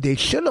they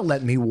should have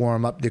let me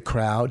warm up the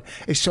crowd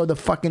is so the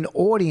fucking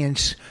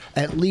audience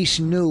at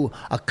least knew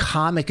a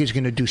comic is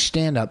going to do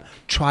stand-up.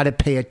 Try to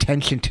pay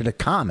attention to the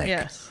comic.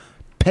 Yes.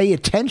 Pay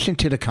attention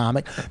to the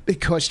comic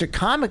because the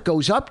comic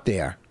goes up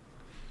there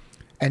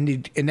and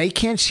they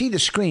can't see the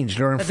screens.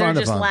 They're in front of them.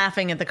 They're just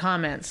laughing at the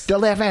comments. They're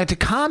laughing at the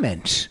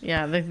comments.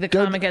 Yeah, the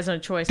comic has no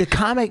choice. The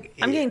comic...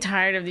 I'm getting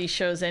tired of these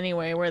shows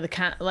anyway, where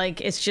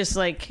it's just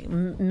like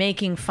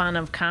making fun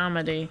of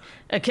comedy,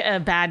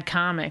 bad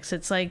comics.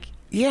 It's like...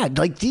 Yeah,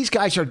 like these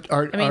guys are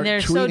I mean,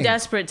 they're so tweeting.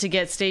 desperate to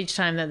get stage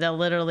time that they'll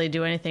literally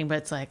do anything, but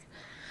it's like,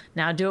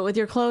 now do it with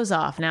your clothes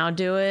off. Now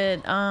do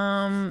it,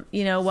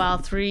 while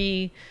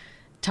 3...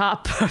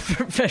 top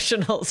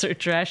professionals are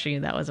trashing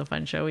you. That was a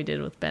fun show we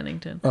did with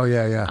Bennington. Oh,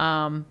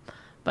 yeah.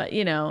 But,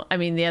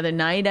 the other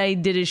night I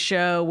did a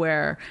show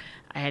where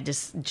I had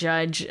to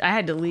judge. I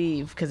had to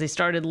leave because they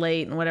started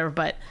late and whatever,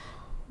 but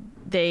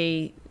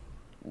they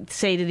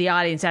say to the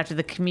audience after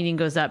the comedian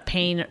goes up,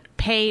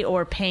 pay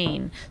or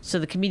pain. So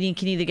the comedian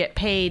can either get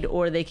paid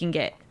or they can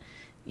get,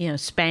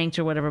 spanked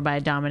or whatever by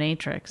a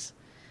dominatrix.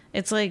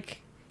 It's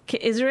like,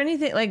 is there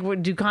anything,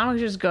 like, do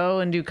comics just go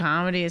and do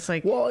comedy? It's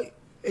like... Well...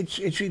 It's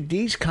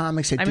these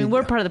comics.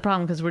 We're part of the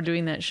problem because we're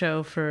doing that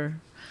show for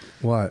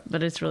what?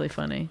 But it's really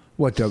funny.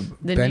 What the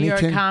New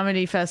York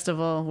Comedy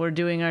Festival? We're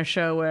doing our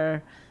show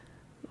where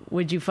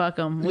would you fuck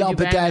them? But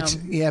that's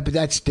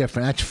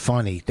different. That's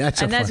funny.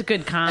 That's a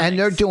good comic. And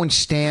they're doing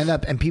stand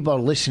up, and people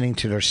are listening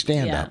to their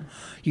stand up.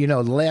 Yeah.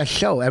 The last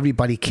show,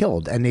 everybody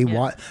killed, and the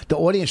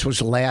audience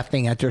was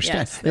laughing at their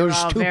stand. Yes, there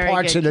was two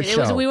parts of the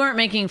show. We weren't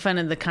making fun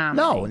of the comedy.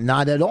 No,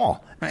 not at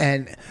all. Right.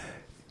 And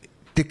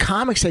the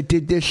comics that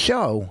did this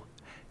show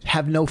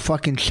have no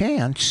fucking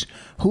chance.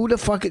 Who the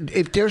fuck...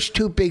 If there's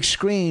two big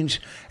screens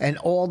and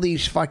all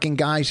these fucking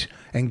guys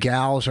and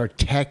gals are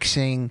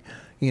texting,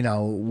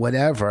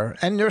 whatever,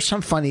 and there's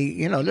some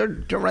funny,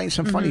 they're writing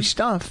some funny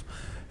stuff,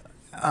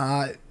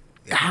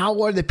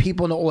 how are the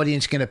people in the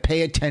audience going to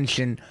pay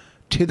attention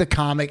to the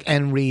comic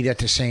and read at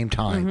the same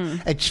time?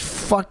 Mm-hmm. It's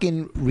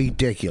fucking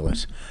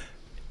ridiculous.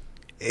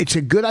 It's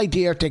a good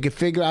idea if they could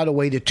figure out a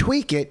way to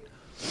tweak it.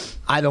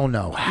 I don't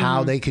know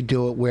how they could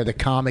do it where the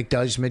comic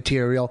does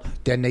material,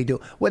 then they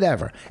do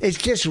whatever. It's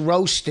just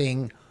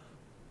roasting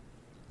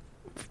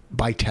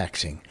by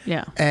texting.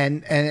 Yeah.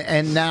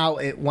 And now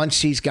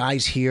once these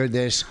guys hear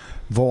this,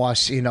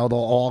 Voss, they'll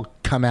all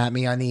come at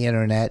me on the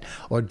internet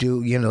or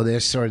do,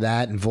 this or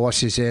that, and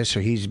Voss is this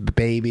or he's a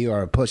baby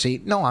or a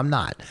pussy. No, I'm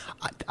not.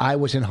 I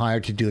wasn't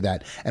hired to do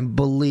that. And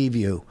believe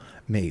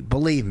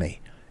me,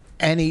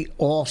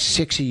 all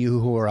 6 of you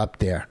who are up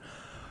there,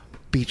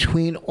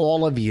 between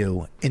all of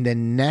you, in the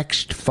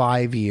next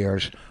 5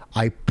 years,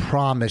 I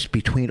promise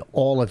between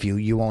all of you,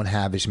 you won't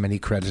have as many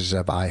credits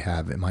as I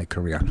have in my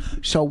career.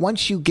 So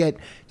once you get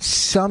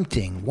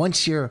something,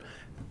 once you're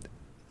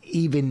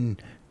even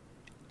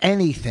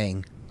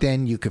anything,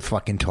 then you could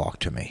fucking talk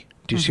to me.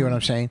 Do you see what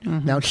I'm saying?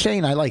 Mm-hmm. Now,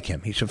 Shane, I like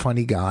him. He's a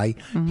funny guy.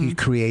 Mm-hmm. He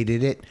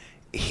created it.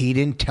 He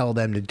didn't tell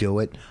them to do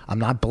it. I'm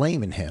not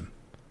blaming him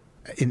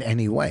in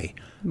any way.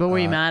 But were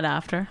you mad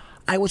after?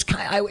 I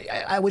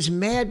was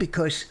mad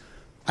because...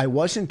 I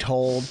wasn't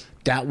told.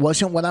 That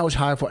wasn't what I was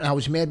hired for. And I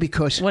was mad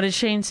because... What did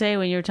Shane say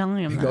when you were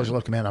telling him He goes,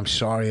 look, man, I'm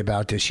sorry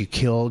about this. You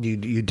killed. You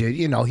did.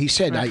 He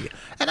said,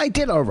 I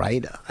did all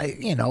right.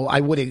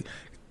 I would have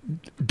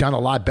done a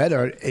lot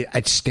better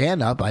at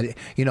stand-up.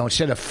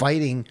 Instead of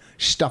fighting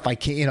stuff I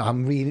can't...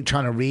 I'm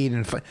trying to read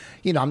and...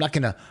 I'm not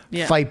going to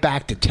fight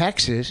back to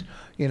Texas,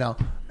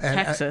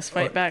 Texas,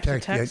 fight back to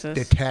Texas.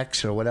 The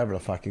text or whatever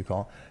the fuck you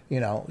call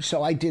it.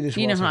 So I did as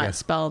well. You know how it's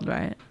spelled,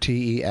 right?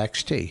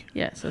 Text.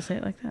 Yeah, so say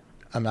it like that.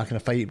 I'm not going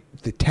to fight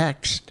the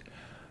text.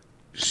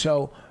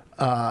 So,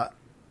 the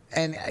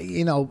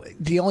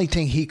only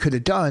thing he could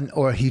have done,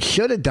 or he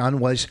should have done,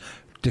 was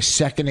the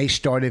second they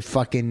started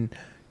fucking,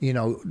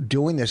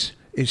 doing this,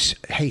 is,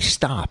 hey,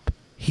 stop.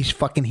 He's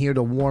fucking here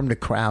to warm the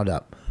crowd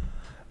up.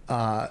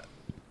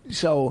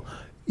 So,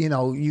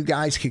 you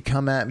guys could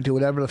come out and do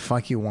whatever the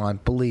fuck you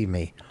want. Believe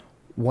me,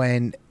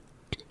 when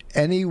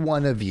any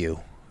one of you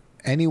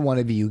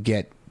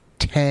get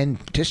 10,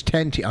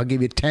 I'll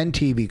give you 10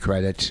 TV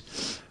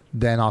credits.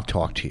 Then I'll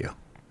talk to you.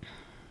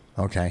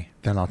 Okay?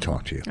 Then I'll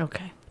talk to you.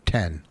 Okay.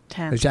 10.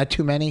 Is that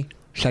too many?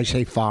 Should I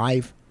say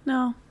 5?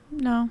 No.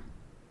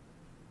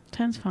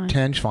 10's fine.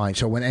 10's fine.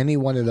 So when any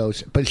one of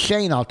those, but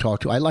Shane I'll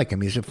talk to. I like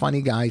him. He's a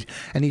funny guy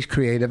and he's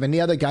creative. And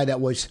the other guy that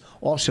was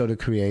also the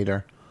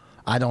creator,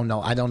 I don't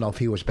know if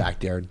he was back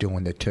there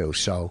doing it too.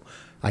 So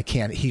I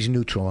can't. He's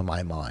neutral in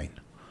my mind.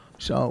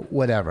 So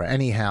whatever.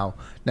 Anyhow,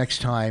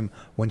 next time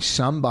when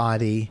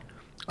somebody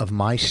of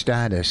my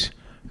status,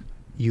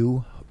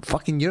 you're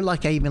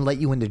lucky I even let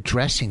you in the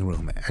dressing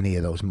room. Any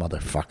of those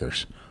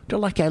motherfuckers. They're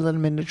lucky I let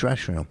them in the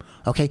dressing room.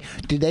 Okay.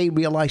 Did they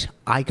realize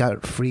I got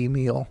a free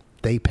meal?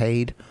 They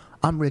paid.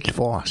 I'm Rich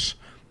Voss.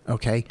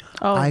 Okay.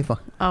 I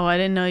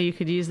didn't know you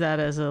could use that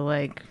as a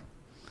like.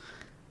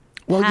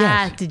 Well,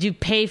 yes. Did you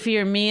pay for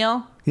your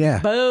meal? Yeah.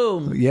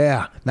 Boom.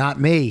 Yeah, not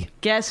me.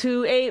 Guess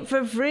who ate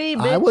for free,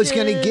 bitches? I was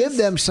going to give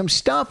them some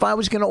stuff. I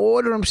was going to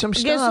order them some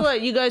stuff. Guess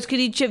what? You guys could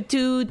each have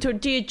 2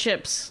 tortilla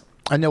chips.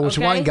 And there was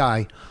one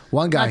guy.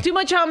 Not too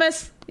much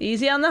hummus.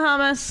 Easy on the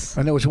hummus.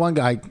 And there was one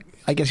guy,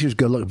 I guess he was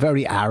good looking,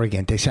 very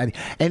arrogant. They said,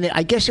 and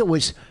I guess it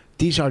was,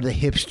 these are the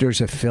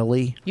hipsters of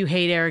Philly. You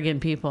hate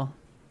arrogant people.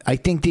 I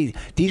think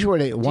these were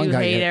the one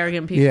guy. You hate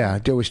arrogant people? Yeah,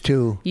 there was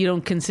 2. You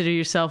don't consider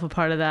yourself a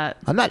part of that?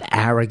 I'm not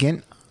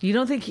arrogant. You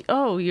don't think?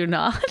 You're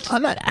not?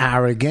 I'm not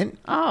arrogant.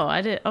 Oh,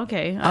 I did.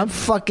 Okay. I'm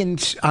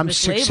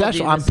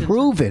successful. I'm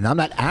proven. I'm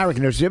not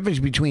arrogant. There's a difference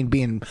between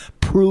being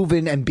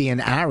proven and being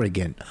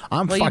arrogant.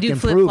 I'm fucking proven. You do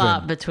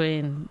flip-flop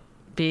between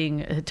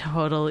being a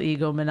total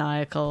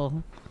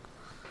egomaniacal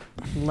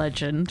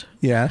legend.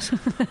 Yes,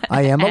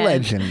 I am a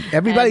legend.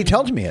 Everybody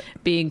tells me it.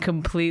 Being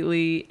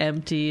completely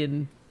empty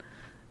and,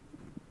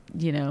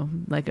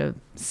 like a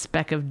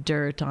speck of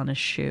dirt on a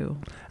shoe.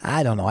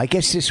 I don't know. I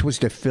guess this was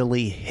the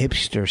Philly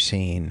hipster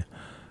scene.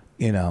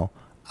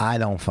 I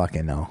don't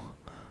fucking know.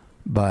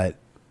 But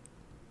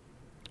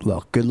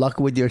look, good luck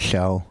with your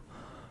show.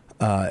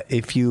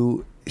 If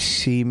you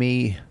see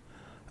me,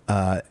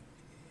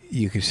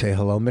 you can say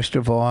hello,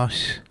 Mr.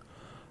 Voss.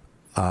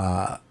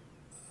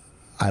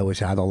 I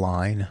was out of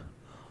line,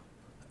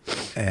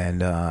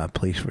 and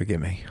please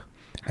forgive me.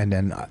 And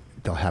then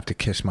they'll have to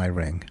kiss my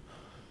ring.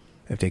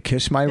 If they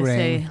kiss my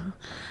ring...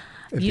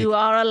 You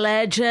are a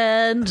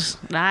legend.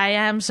 I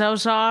am so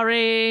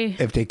sorry.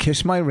 If they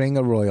kiss my ring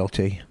of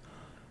royalty...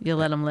 You'll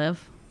let them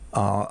live?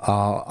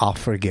 I'll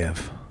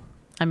forgive.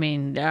 I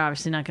mean, they're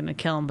obviously not going to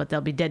kill them, but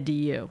they'll be dead to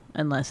you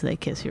unless they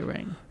kiss your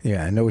ring.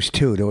 Yeah, and there was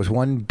 2. There was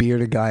one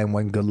bearded guy and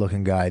one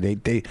good-looking guy.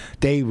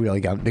 They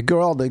really got... The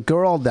girl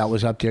that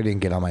was up there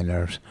didn't get on my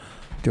nerves.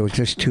 There was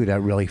just 2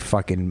 that really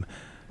fucking...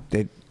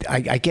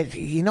 I get...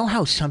 You know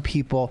how some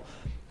people,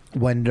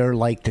 when they're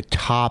like the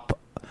top...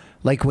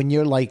 Like when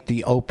you're like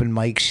the open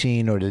mic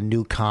scene or the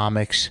new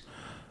comics,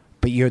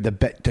 but you're the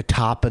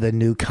top of the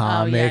new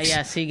comics. Oh,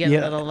 yeah. So you get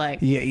a little like...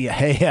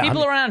 Yeah.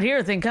 People around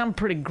here think I'm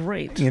pretty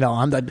great.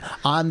 I'm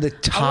the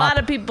top. A lot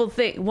of people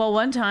think... Well,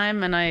 one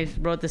time, and I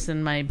wrote this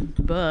in my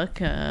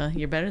book,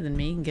 You're Better Than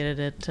Me. You can get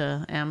it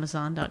at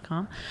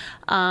Amazon.com.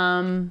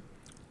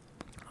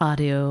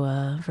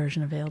 Audio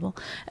version available.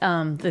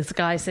 This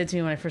guy said to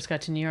me when I first got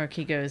to New York,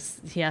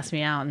 he asked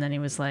me out, and then he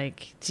was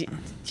like, do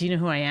you know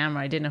who I am? Or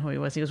I didn't know who he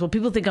was. He goes, well,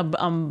 people think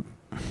I'm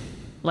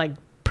like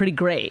pretty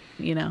great,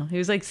 He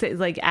was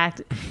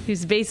he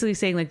was basically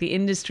saying like the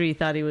industry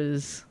thought he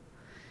was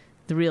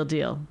the real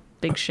deal.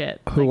 Big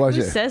shit. Who was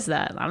it? Who says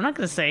that? I'm not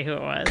going to say who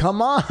it was.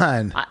 Come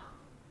on.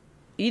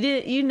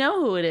 You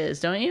know who it is,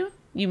 don't you?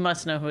 You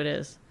must know who it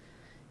is.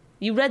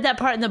 You read that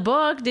part in the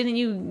book. Didn't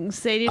you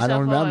say to yourself, I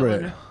don't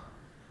remember it.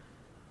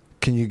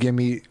 Can you give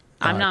me...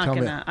 I'm not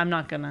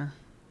gonna.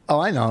 Oh,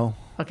 I know.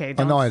 Okay.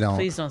 No, I don't.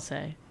 Please don't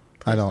say.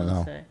 I don't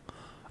know.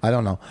 I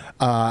don't know.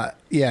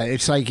 Yeah,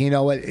 it's like, you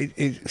know what?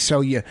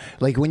 So you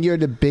like when you're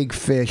the big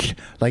fish,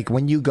 like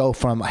when you go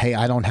from, hey,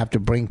 I don't have to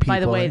bring people. By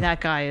the way, in,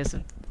 that guy is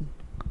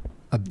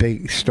a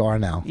big star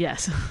now.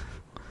 Yes.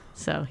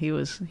 So he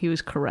was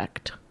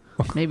correct.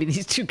 Maybe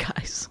these 2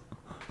 guys.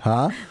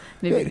 Huh?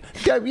 Maybe.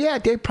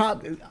 They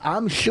probably.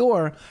 I'm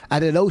sure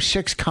out of those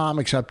 6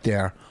 comics up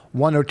there,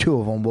 1 or 2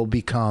 of them will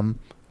become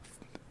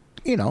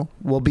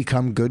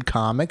good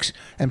comics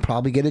and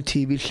probably get a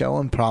TV show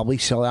and probably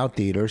sell out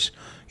theaters.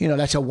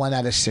 That's a 1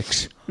 out of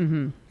 6.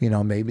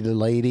 Mm-hmm. Maybe the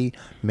lady,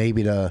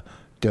 maybe the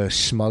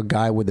smug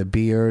guy with the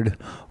beard,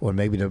 or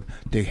maybe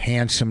the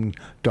handsome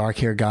dark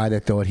haired guy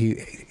that thought he,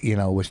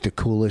 was the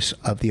coolest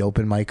of the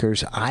open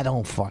micers. I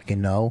don't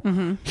fucking know.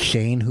 Mm-hmm.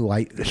 Shane,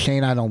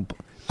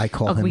 I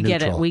call him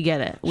neutral. We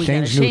get it.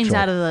 Shane's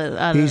out of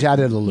the. He's out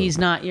of the loop. He's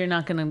not. You're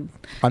not going to.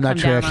 I'm not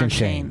trashing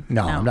Shane.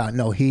 No, I'm not.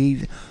 No,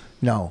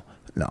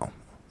 no.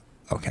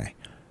 Okay.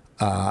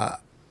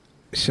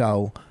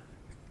 So,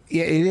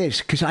 yeah, it is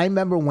because I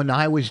remember when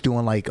I was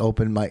doing like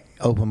open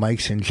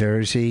mics in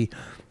Jersey,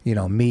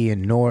 me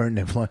and Norton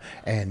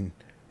and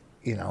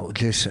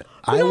just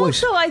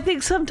I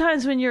think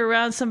sometimes when you're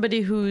around somebody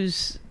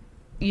who's,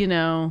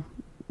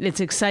 it's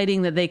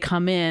exciting that they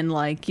come in,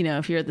 like,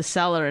 if you're at the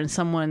Cellar and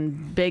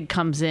someone big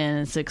comes in,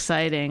 it's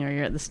exciting, or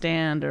you're at the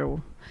Stand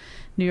or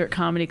New York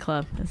Comedy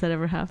Club. Has that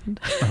ever happened?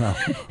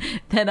 Uh-huh.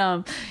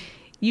 That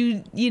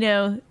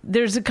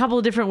there's a couple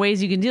of different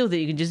ways you can deal with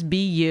it. You can just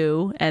be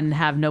you and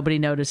have nobody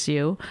notice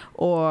you,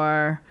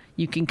 or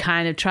you can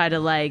kind of try to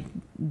like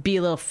be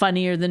a little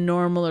funnier than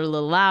normal or a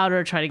little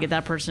louder, try to get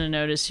that person to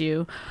notice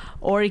you.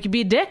 Or you could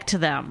be a dick to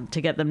them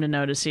to get them to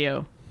notice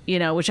you, you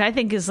know, which I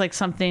think is like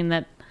something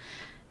that,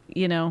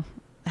 you know,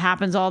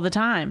 happens all the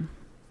time.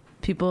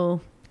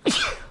 People,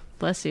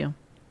 bless you.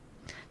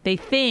 They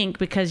think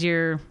because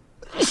you're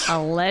a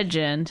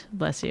legend,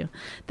 bless you,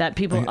 that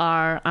people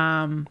are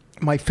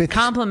my fifth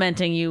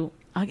complimenting you.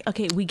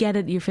 Okay, we get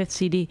it. Your fifth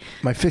CD.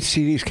 My fifth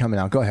CD is coming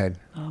out. Go ahead.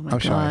 Oh my I'm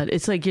God. sorry.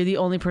 It's like you're the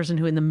only person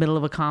who in the middle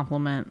of a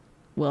compliment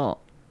will.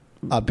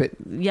 A bit.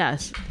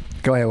 Yes.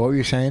 Go ahead. What were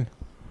you saying?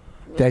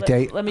 That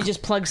day. Let me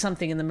just plug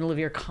something in the middle of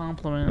your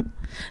compliment.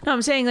 No,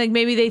 I'm saying like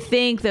maybe they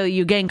think that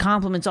you're getting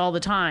compliments all the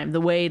time.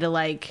 The way to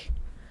like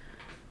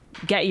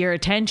get your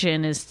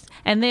attention is,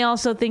 and they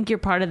also think you're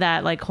part of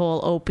that like whole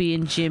Opie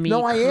and Jimmy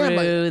No, I am.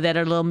 crew that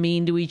are a little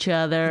mean to each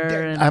other.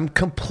 And,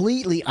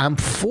 I'm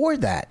for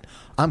that.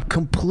 I'm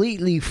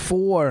completely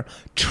for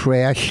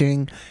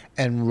trashing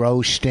and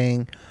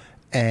roasting,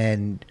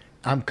 and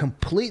I'm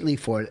completely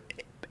for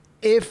it.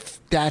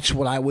 If that's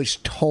what I was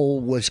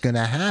told was going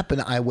to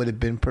happen, I would have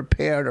been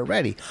prepared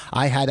already.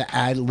 I had to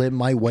ad-lib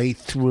my way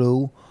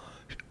through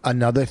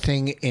another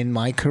thing in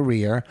my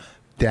career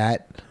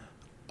that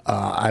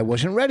I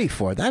wasn't ready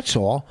for. That's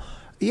all.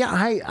 Yeah,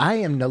 I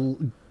am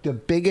the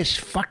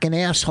biggest fucking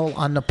asshole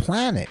on the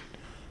planet.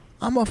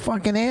 I'm a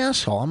fucking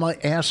asshole. I'm an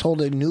asshole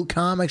to new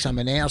comics. I'm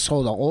an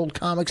asshole to old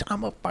comics.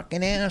 I'm a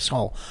fucking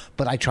asshole.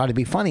 But I try to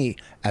be funny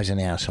as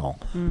an asshole.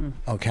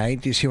 Okay?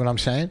 Do you see what I'm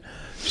saying?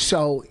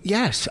 So,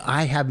 yes,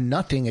 I have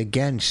nothing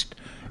against...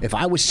 If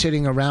I was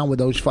sitting around with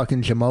those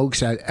fucking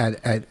jamokes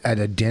at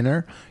a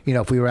dinner, you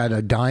know, if we were at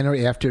a diner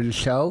after the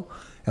show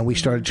and we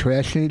started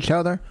trashing each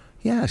other,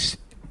 yes,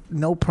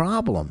 no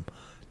problem.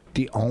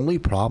 The only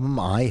problem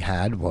I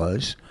had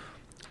was...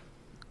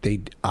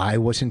 I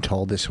wasn't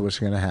told this was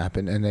going to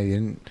happen, and they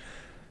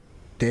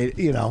didn't.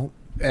 You know,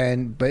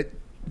 but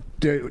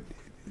they're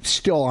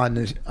still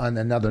on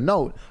another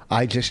note.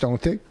 I just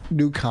don't think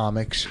new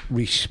comics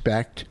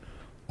respect,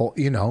 or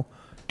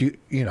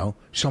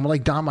someone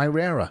like Dom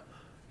Irrera.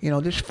 You know,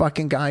 this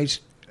fucking guy's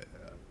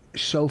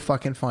so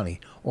fucking funny.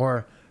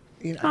 Or,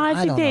 you know,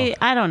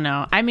 I don't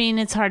know. I mean,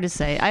 it's hard to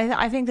say.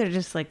 I think they're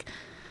just like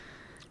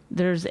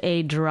there's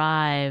a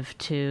drive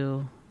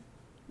to.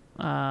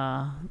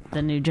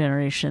 The new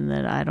generation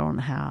that I don't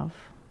have.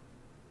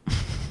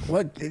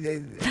 What?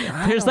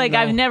 There's like,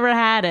 I've never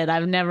had it.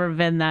 I've never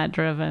been that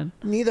driven.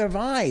 Neither have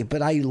I,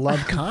 but I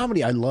love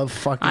comedy. I love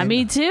fucking...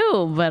 me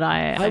too, but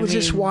I was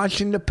just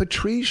watching the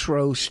Patrice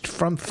roast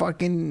from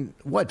fucking,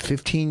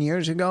 15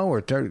 years ago?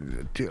 Or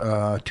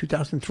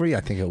 2003,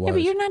 I think it was. Yeah,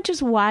 but you're not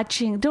just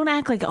watching... Don't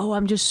act like,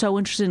 I'm just so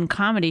interested in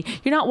comedy.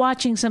 You're not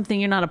watching something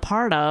you're not a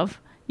part of.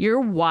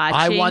 You're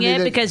watching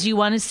it because you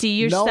want to see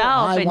yourself. No,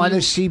 I want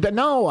to see, but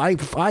no, I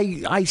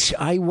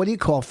what do you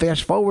call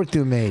fast forward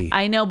through me?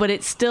 I know, but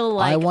it's still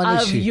like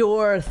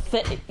your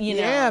you know.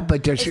 Yeah,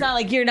 but it's not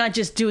like you're not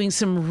just doing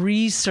some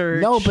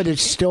research. No, but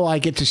it's still I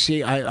get to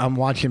see. I'm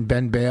watching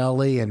Ben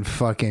Bailey and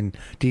fucking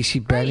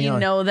DC Benny. You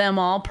know them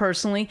all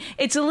personally.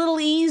 It's a little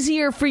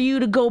easier for you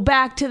to go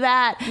back to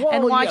that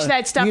and watch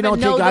that stuff and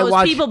know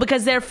those people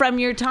because they're from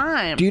your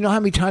time. Do you know how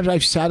many times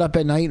I've sat up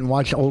at night and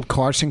watched old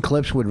Carson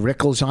clips with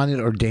Rickles on it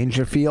or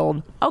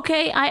Dangerfield?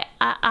 Okay,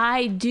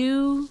 I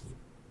do.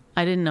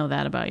 I didn't know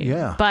that about you.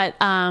 Yeah. But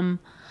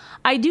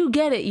I do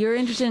get it. You're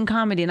interested in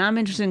comedy, and I'm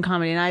interested in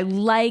comedy, and I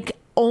like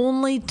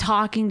only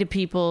talking to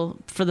people,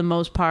 for the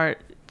most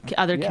part,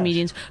 other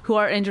comedians who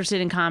are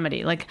interested in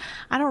comedy. Like,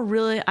 I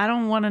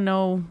don't want to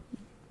know.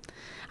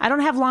 I don't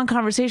have long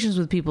conversations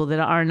with people that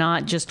are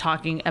not just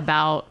talking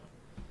about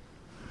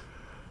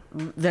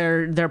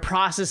their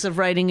process of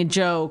writing a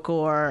joke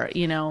or,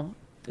 you know,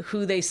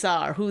 who they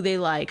saw or who they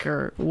like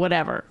or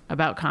whatever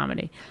about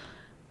comedy.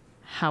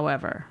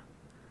 However,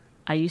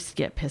 I used to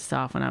get pissed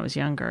off when I was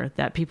younger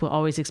that people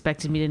always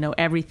expected me to know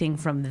everything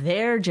from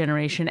their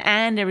generation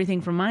and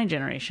everything from my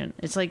generation.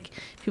 It's like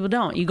people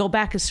don't. You go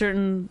back a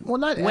certain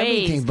not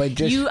ways. Everything, but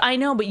just I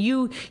know, but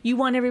you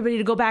want everybody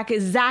to go back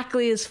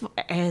exactly,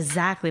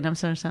 and I'm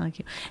starting to sound like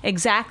you.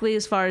 Exactly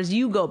as far as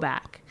you go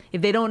back.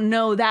 If they don't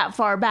know that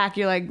far back,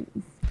 you're like,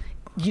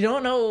 you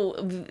don't know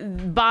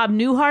Bob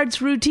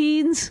Newhart's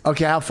routines?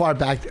 Okay, how far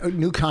back?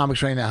 New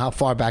comics right now, how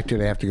far back do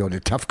they have to go? The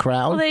Tough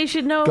Crowd? Well, they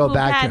should know who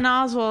Patton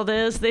Oswalt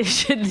is. They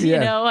should,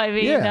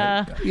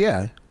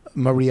 Yeah.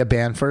 Maria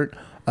Bamford.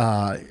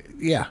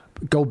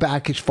 Go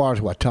back as far as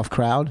what? Tough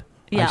Crowd?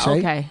 Yeah,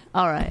 okay.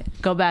 All right.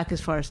 Go back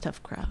as far as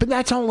Tough Crowd. But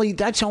that's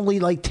only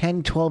like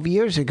 10, 12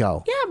 years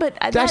ago. Yeah, but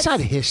that's not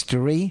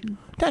history.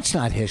 That's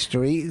not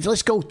history.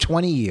 Let's go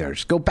 20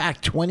 years. Go back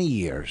 20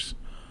 years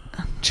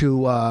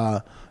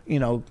to...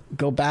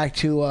 go back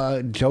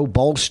to Joe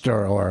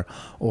Bolster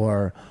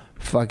or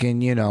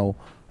fucking,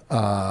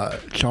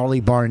 Charlie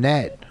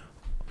Barnett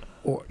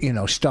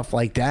or, stuff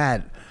like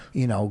that.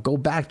 Go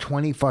back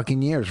 20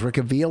 fucking years. Rick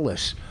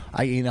Aviles.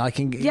 I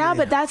can. Yeah,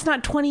 but that's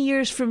not 20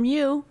 years from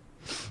you.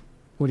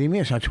 What do you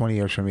mean it's not 20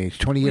 years from me? It's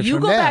 20 years You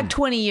from go them. back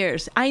 20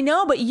 years. I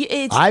know, but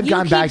I've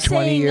gone keep back 20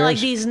 saying, years. like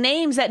these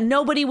names that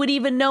nobody would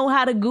even know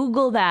how to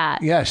Google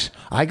that. Yes.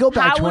 I go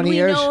back How 20 would we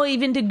years. know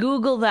even to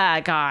Google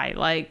that guy?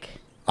 Like,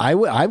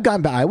 I've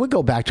gone back. I would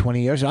go back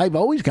 20 years. I've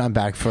always gone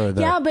back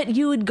further. yeah, but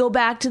you would go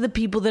back to the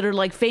people that are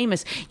like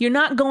famous. You're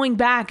not going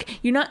back.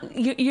 You're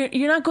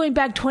not going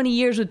back 20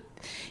 years with,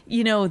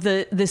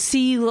 the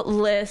C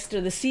list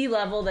or the C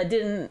level that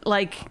didn't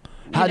like.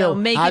 Make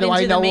it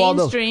into the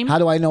mainstream. How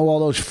do I know all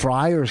those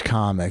Friars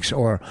comics,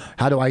 or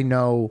how do I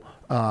know?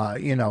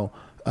 Well,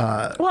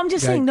 I'm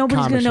just saying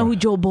nobody's going to know who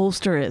Joel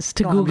Bolster is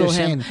to Google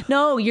him.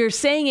 No, you're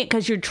saying it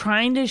because you're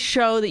trying to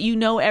show that you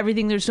know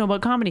everything there's to know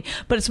about comedy.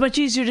 But it's much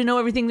easier to know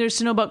everything there's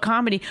to know about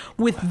comedy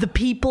with the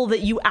people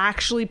that you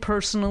actually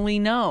personally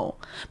know.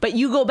 But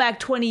you go back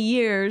 20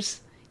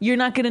 years, you're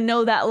not going to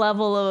know that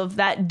level of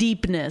that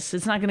deepness.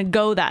 It's not going to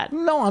go that.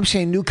 No, I'm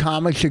saying new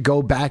comics should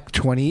go back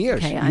 20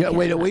 years. Okay,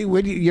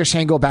 wait, you're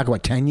saying go back,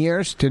 10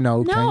 years to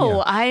know 10 years?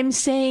 No, I'm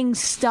saying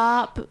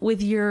stop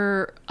with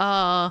your...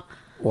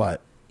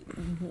 What?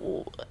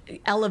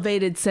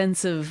 elevated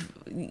sense of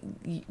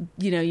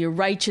your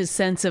righteous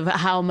sense of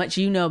how much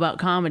you know about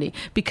comedy,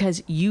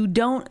 because you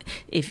don't.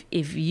 If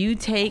you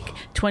take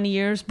 20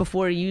 years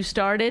before you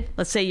started,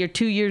 let's say you're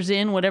 2 years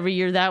in, whatever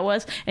year that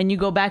was, and you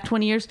go back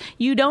 20 years,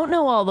 you don't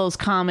know all those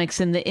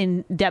comics and the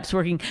in-depth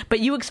working, but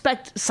you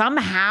expect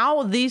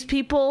somehow these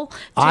people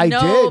to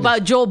know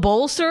about Joel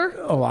Bolster.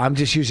 Oh, I'm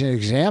just using an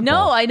example.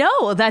 No, I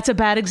know that's a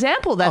bad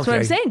example. That's what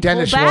I'm saying.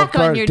 Dennis Pull back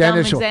Wolfberg, on your dumb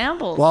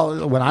examples.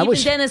 Well, when I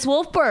was Dennis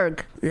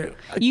Wolfberg.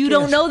 You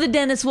don't know the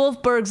Dennis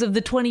Wolfbergs of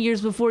the 20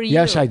 years before you.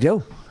 Yes, I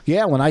do.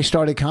 Yeah, when I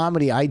started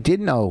comedy, I did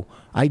know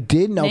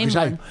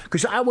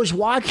because I was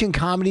watching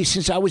comedy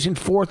since I was in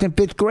 4th and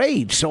 5th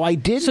grade. So I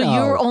did know. So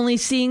you're only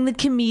seeing the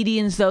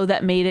comedians though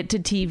that made it to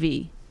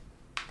TV.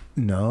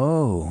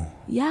 No.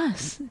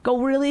 Yes.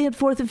 Go really at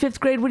 4th and 5th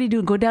grade. What are you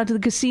doing? Go down to the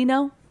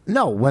casino?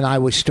 No, when I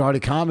was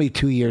started comedy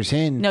 2 years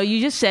in. No,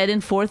 you just said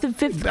in 4th and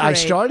 5th grade. I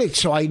started,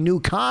 so I knew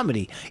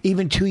comedy.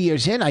 Even 2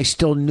 years in, I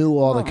still knew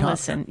all the comedy.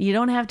 Listen, you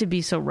don't have to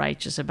be so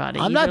righteous about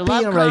it. I'm Either not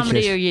being love righteous.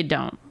 comedy or you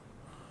don't.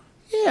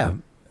 Yeah.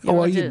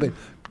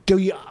 Do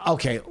you?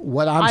 Okay,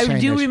 what I'm saying I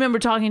do is, remember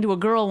talking to a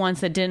girl once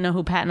that didn't know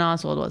who Patton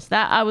Oswalt was.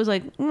 That I was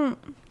like,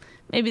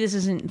 maybe this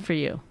isn't for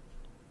you.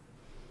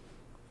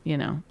 Okay.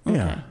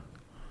 Yeah.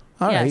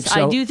 All right, yes,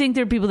 I do think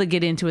there are people that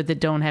get into it that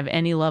don't have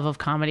any love of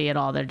comedy at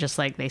all. They're just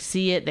like, they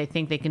see it, they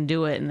think they can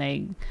do it, and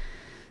they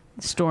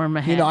storm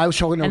ahead. I was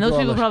talking to a girl. And those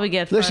people probably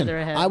get farther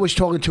ahead. I was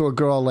talking to a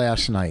girl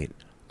last night,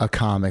 a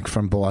comic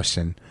from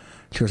Boston.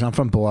 She goes, I'm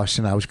from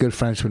Boston. I was good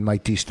friends with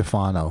Mike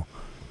DiStefano.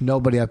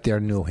 Nobody up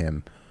there knew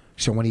him.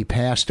 So when he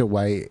passed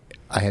away,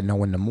 I had no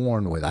one to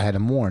mourn with. I had to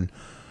mourn.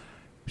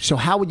 So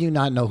how would you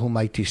not know who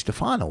Mike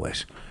DiStefano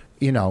is?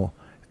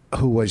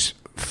 Who was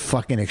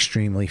fucking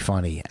extremely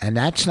funny, and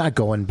that's not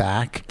going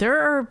back. There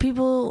are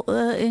people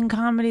in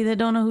comedy that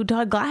don't know who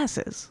Todd Glass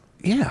is.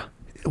 Yeah.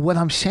 What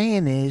I'm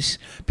saying is,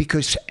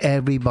 because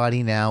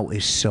everybody now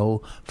is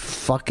so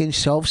fucking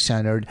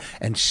self-centered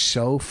and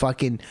so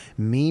fucking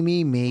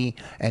me,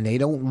 and they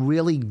don't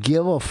really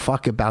give a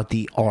fuck about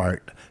the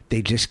art.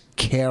 They just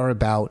care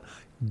about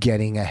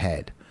getting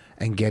ahead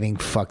and getting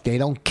fucked. They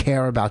don't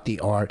care about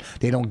the art.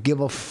 They don't give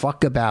a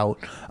fuck about,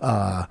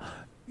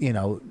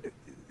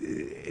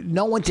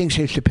 no one thinks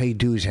they should pay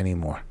dues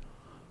anymore.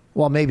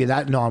 Well, maybe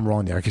that. No, I'm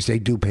wrong there, because they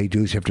do pay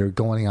dues if they're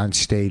going on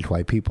stage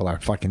while people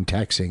are fucking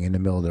texting in the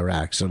middle of their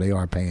act. So they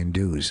are paying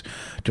dues.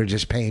 They're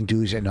just paying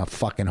dues in a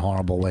fucking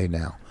horrible way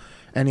now.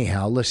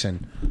 Anyhow,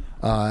 listen,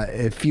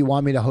 if you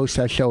want me to host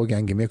that show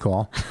again, give me a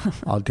call.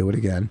 I'll do it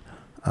again.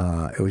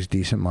 It was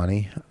decent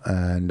money,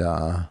 and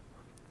there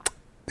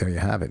you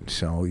have it.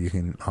 So you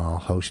can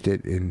host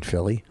it in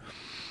Philly.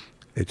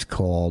 It's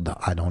called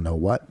I Don't Know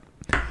What.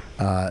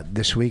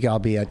 This week I'll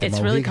be at the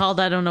Mohegan. Really called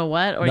I Don't Know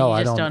What, or no,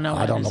 you just don't know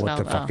what I don't know what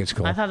the fuck it's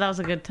called. I thought that was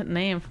a good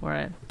name for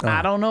it.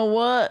 I don't know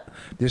what.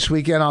 This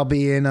weekend I'll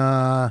be in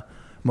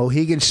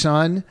Mohegan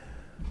Sun,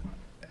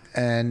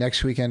 and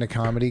next weekend at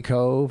Comedy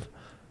Cove,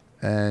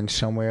 and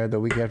somewhere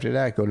the week after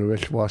that, go to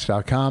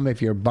richvoss.com.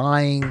 If you're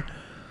buying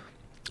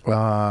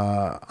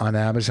on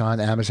Amazon,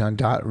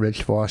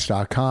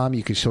 amazon.richvoss.com,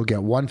 you can still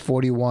get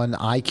 141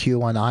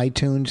 IQ on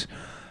iTunes.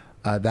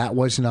 That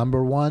was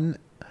number one.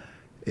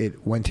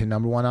 It went to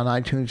number one on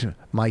iTunes.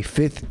 My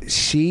 5th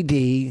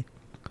CD,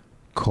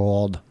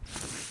 called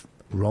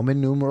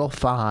Roman numeral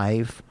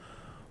 5,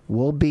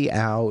 will be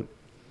out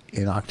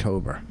in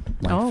October.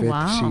 My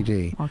 5th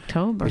CD.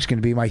 October. It's going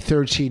to be my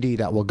 3rd CD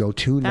that will go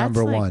to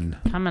number one.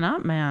 Coming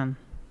up, man.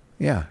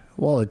 Yeah.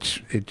 Well, it's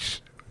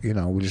we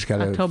just got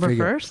to October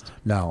 1st?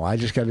 No, I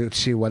just got to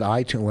see what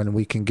iTunes, when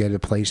we can get it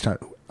placed on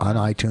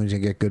iTunes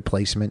and get good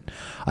placement.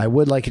 I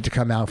would like it to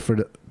come out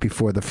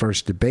before the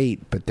first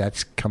debate, but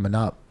that's coming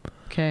up.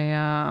 Okay,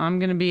 I'm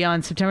going to be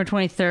on September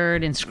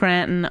 23rd in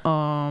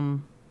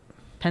Scranton,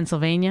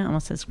 Pennsylvania. I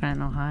almost said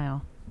Scranton,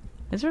 Ohio.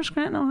 Is there a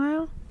Scranton,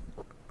 Ohio?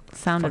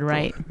 Sounded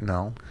right.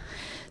 No.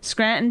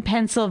 Scranton,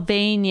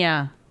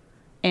 Pennsylvania.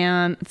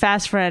 And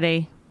Fast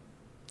Friday.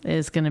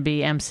 is going to be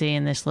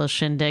emceeing this little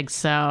shindig.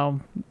 So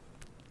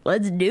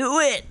let's do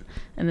it.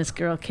 And this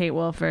girl, Kate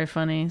Wolf, very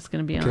funny, is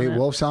going to be on it. Kate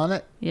Wolf's on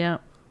it? Yeah.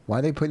 Why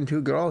are they putting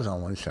two girls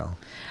on one show?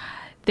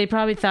 They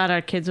probably thought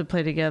our kids would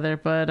play together,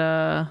 but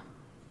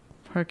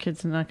her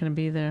kids are not going to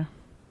be there.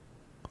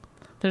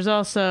 There's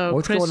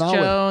also Chris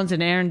Jones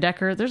and Aaron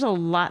Decker. There's a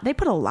lot. They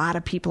put a lot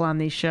of people on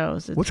these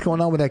shows. What's going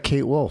on with that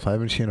Kate Wolf? I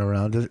haven't seen her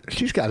around.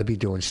 She's got to be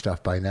doing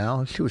stuff by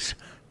now. I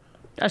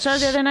saw her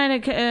the other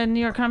night at New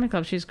York Comic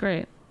Club. She's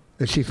great.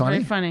 Is she funny?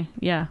 Very funny,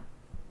 yeah.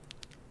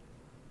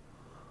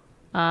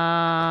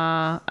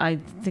 I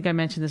think I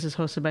mentioned this is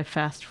hosted by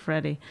Fast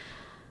Freddy.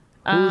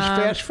 Who's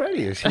Fast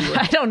Freddy? Is he?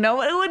 I don't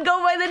know. Who would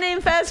go by the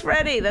name Fast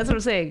Freddy? That's what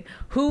I'm saying.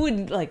 Who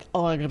would I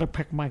gotta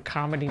pick my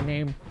comedy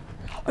name.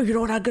 Oh, you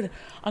know what? I'm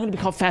gonna be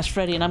called Fast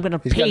Freddy, and I'm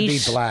gonna He's gonna be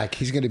black.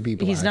 He's gonna be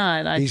black. He's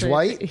not. He's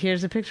white?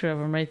 Here's a picture of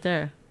him right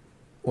there.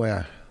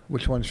 Where?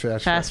 Which one's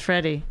Fast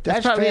Freddy?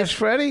 That's Fast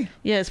Freddy?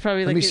 Yeah, it's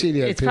probably Let me see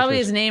the it's probably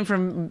his name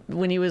from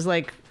when he was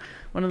like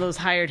one of those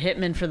hired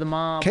hitmen for the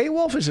mob. Kate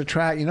Wolf is a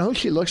track. You know who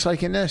she looks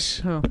like in this?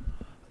 Who?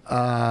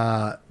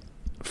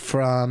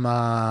 From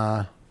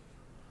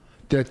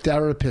the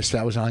therapist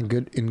that was on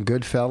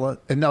Goodfella.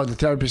 No, the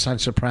therapist on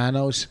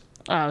Sopranos.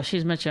 Oh,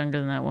 she's much younger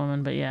than that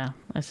woman, but yeah,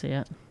 I see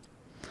it.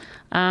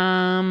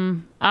 All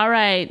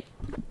right.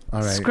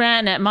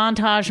 Scranton at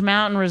Montage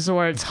Mountain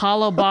Resorts,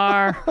 Hollow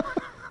Bar,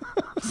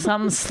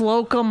 some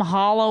Slocum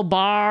Hollow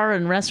Bar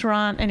and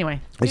Restaurant.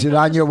 Anyway. Is it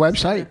on your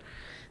website?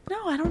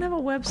 No, I don't have a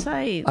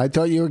website. I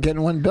thought you were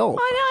getting one built.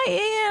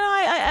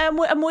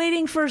 I'm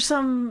waiting for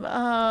some,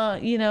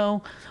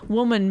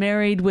 woman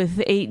married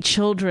with 8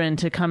 children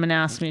to come and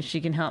ask me if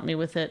she can help me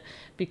with it,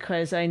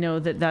 because I know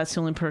that that's the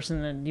only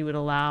person that you would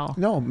allow.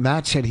 No,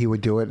 Matt said he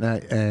would do it,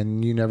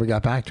 and you never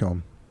got back to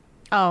him.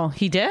 Oh,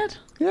 he did?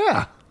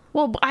 Yeah.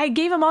 Well, I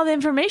gave him all the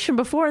information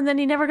before, and then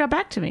he never got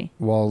back to me.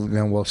 Well,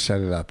 then we'll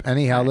set it up.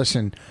 Anyhow,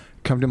 Listen,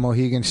 come to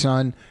Mohegan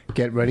Sun.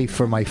 Get ready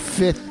for my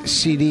 5th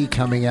CD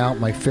coming out,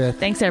 my 5th.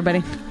 Thanks,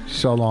 everybody.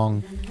 So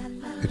long.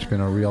 It's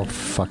been a real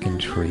fucking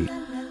treat.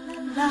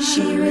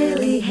 She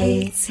really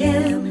hates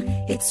him,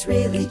 it's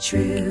really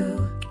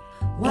true.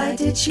 Why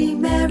did she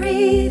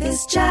marry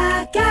this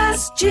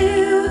jackass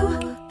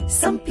Jew?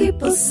 Some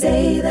people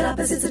say that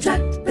opposites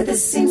attract, but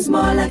this seems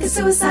more like a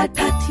suicide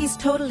pact. He's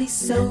totally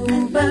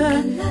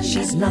sober,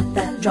 she's not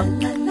that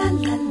drunk.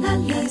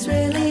 He's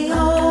really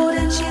old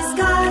and she's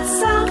got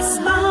some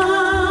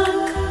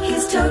spunk.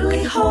 He's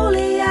totally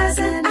holy as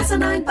an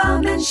asinine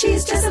bomb, and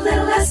she's just a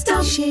little less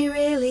dumb. She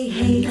really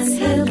hates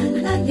him,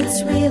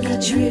 it's really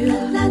true.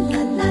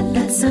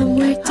 But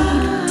somewhere deep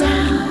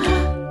down,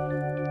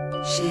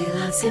 she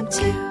loves him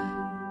too.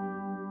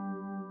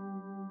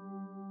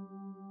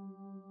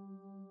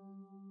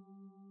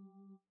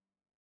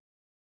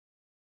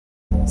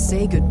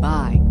 Say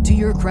goodbye to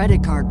your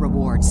credit card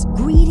rewards.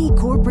 Greedy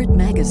corporate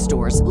mega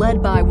stores,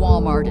 led by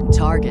Walmart and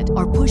Target,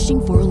 are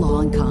pushing for a law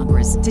in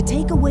Congress to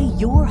take away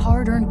your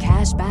hard-earned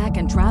cash back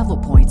and travel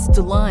points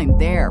to line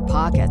their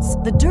pockets.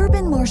 The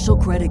Durbin-Marshall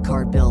credit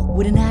card bill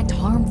would enact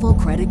harmful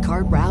credit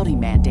card routing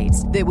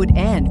mandates that would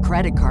end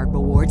credit card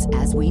rewards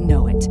as we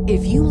know it.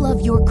 If you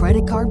love your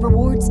credit card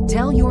rewards,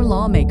 tell your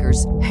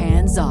lawmakers,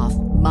 hands off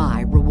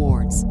my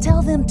rewards.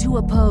 Tell them to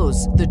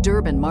oppose the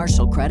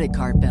Durbin-Marshall credit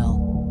card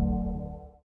bill.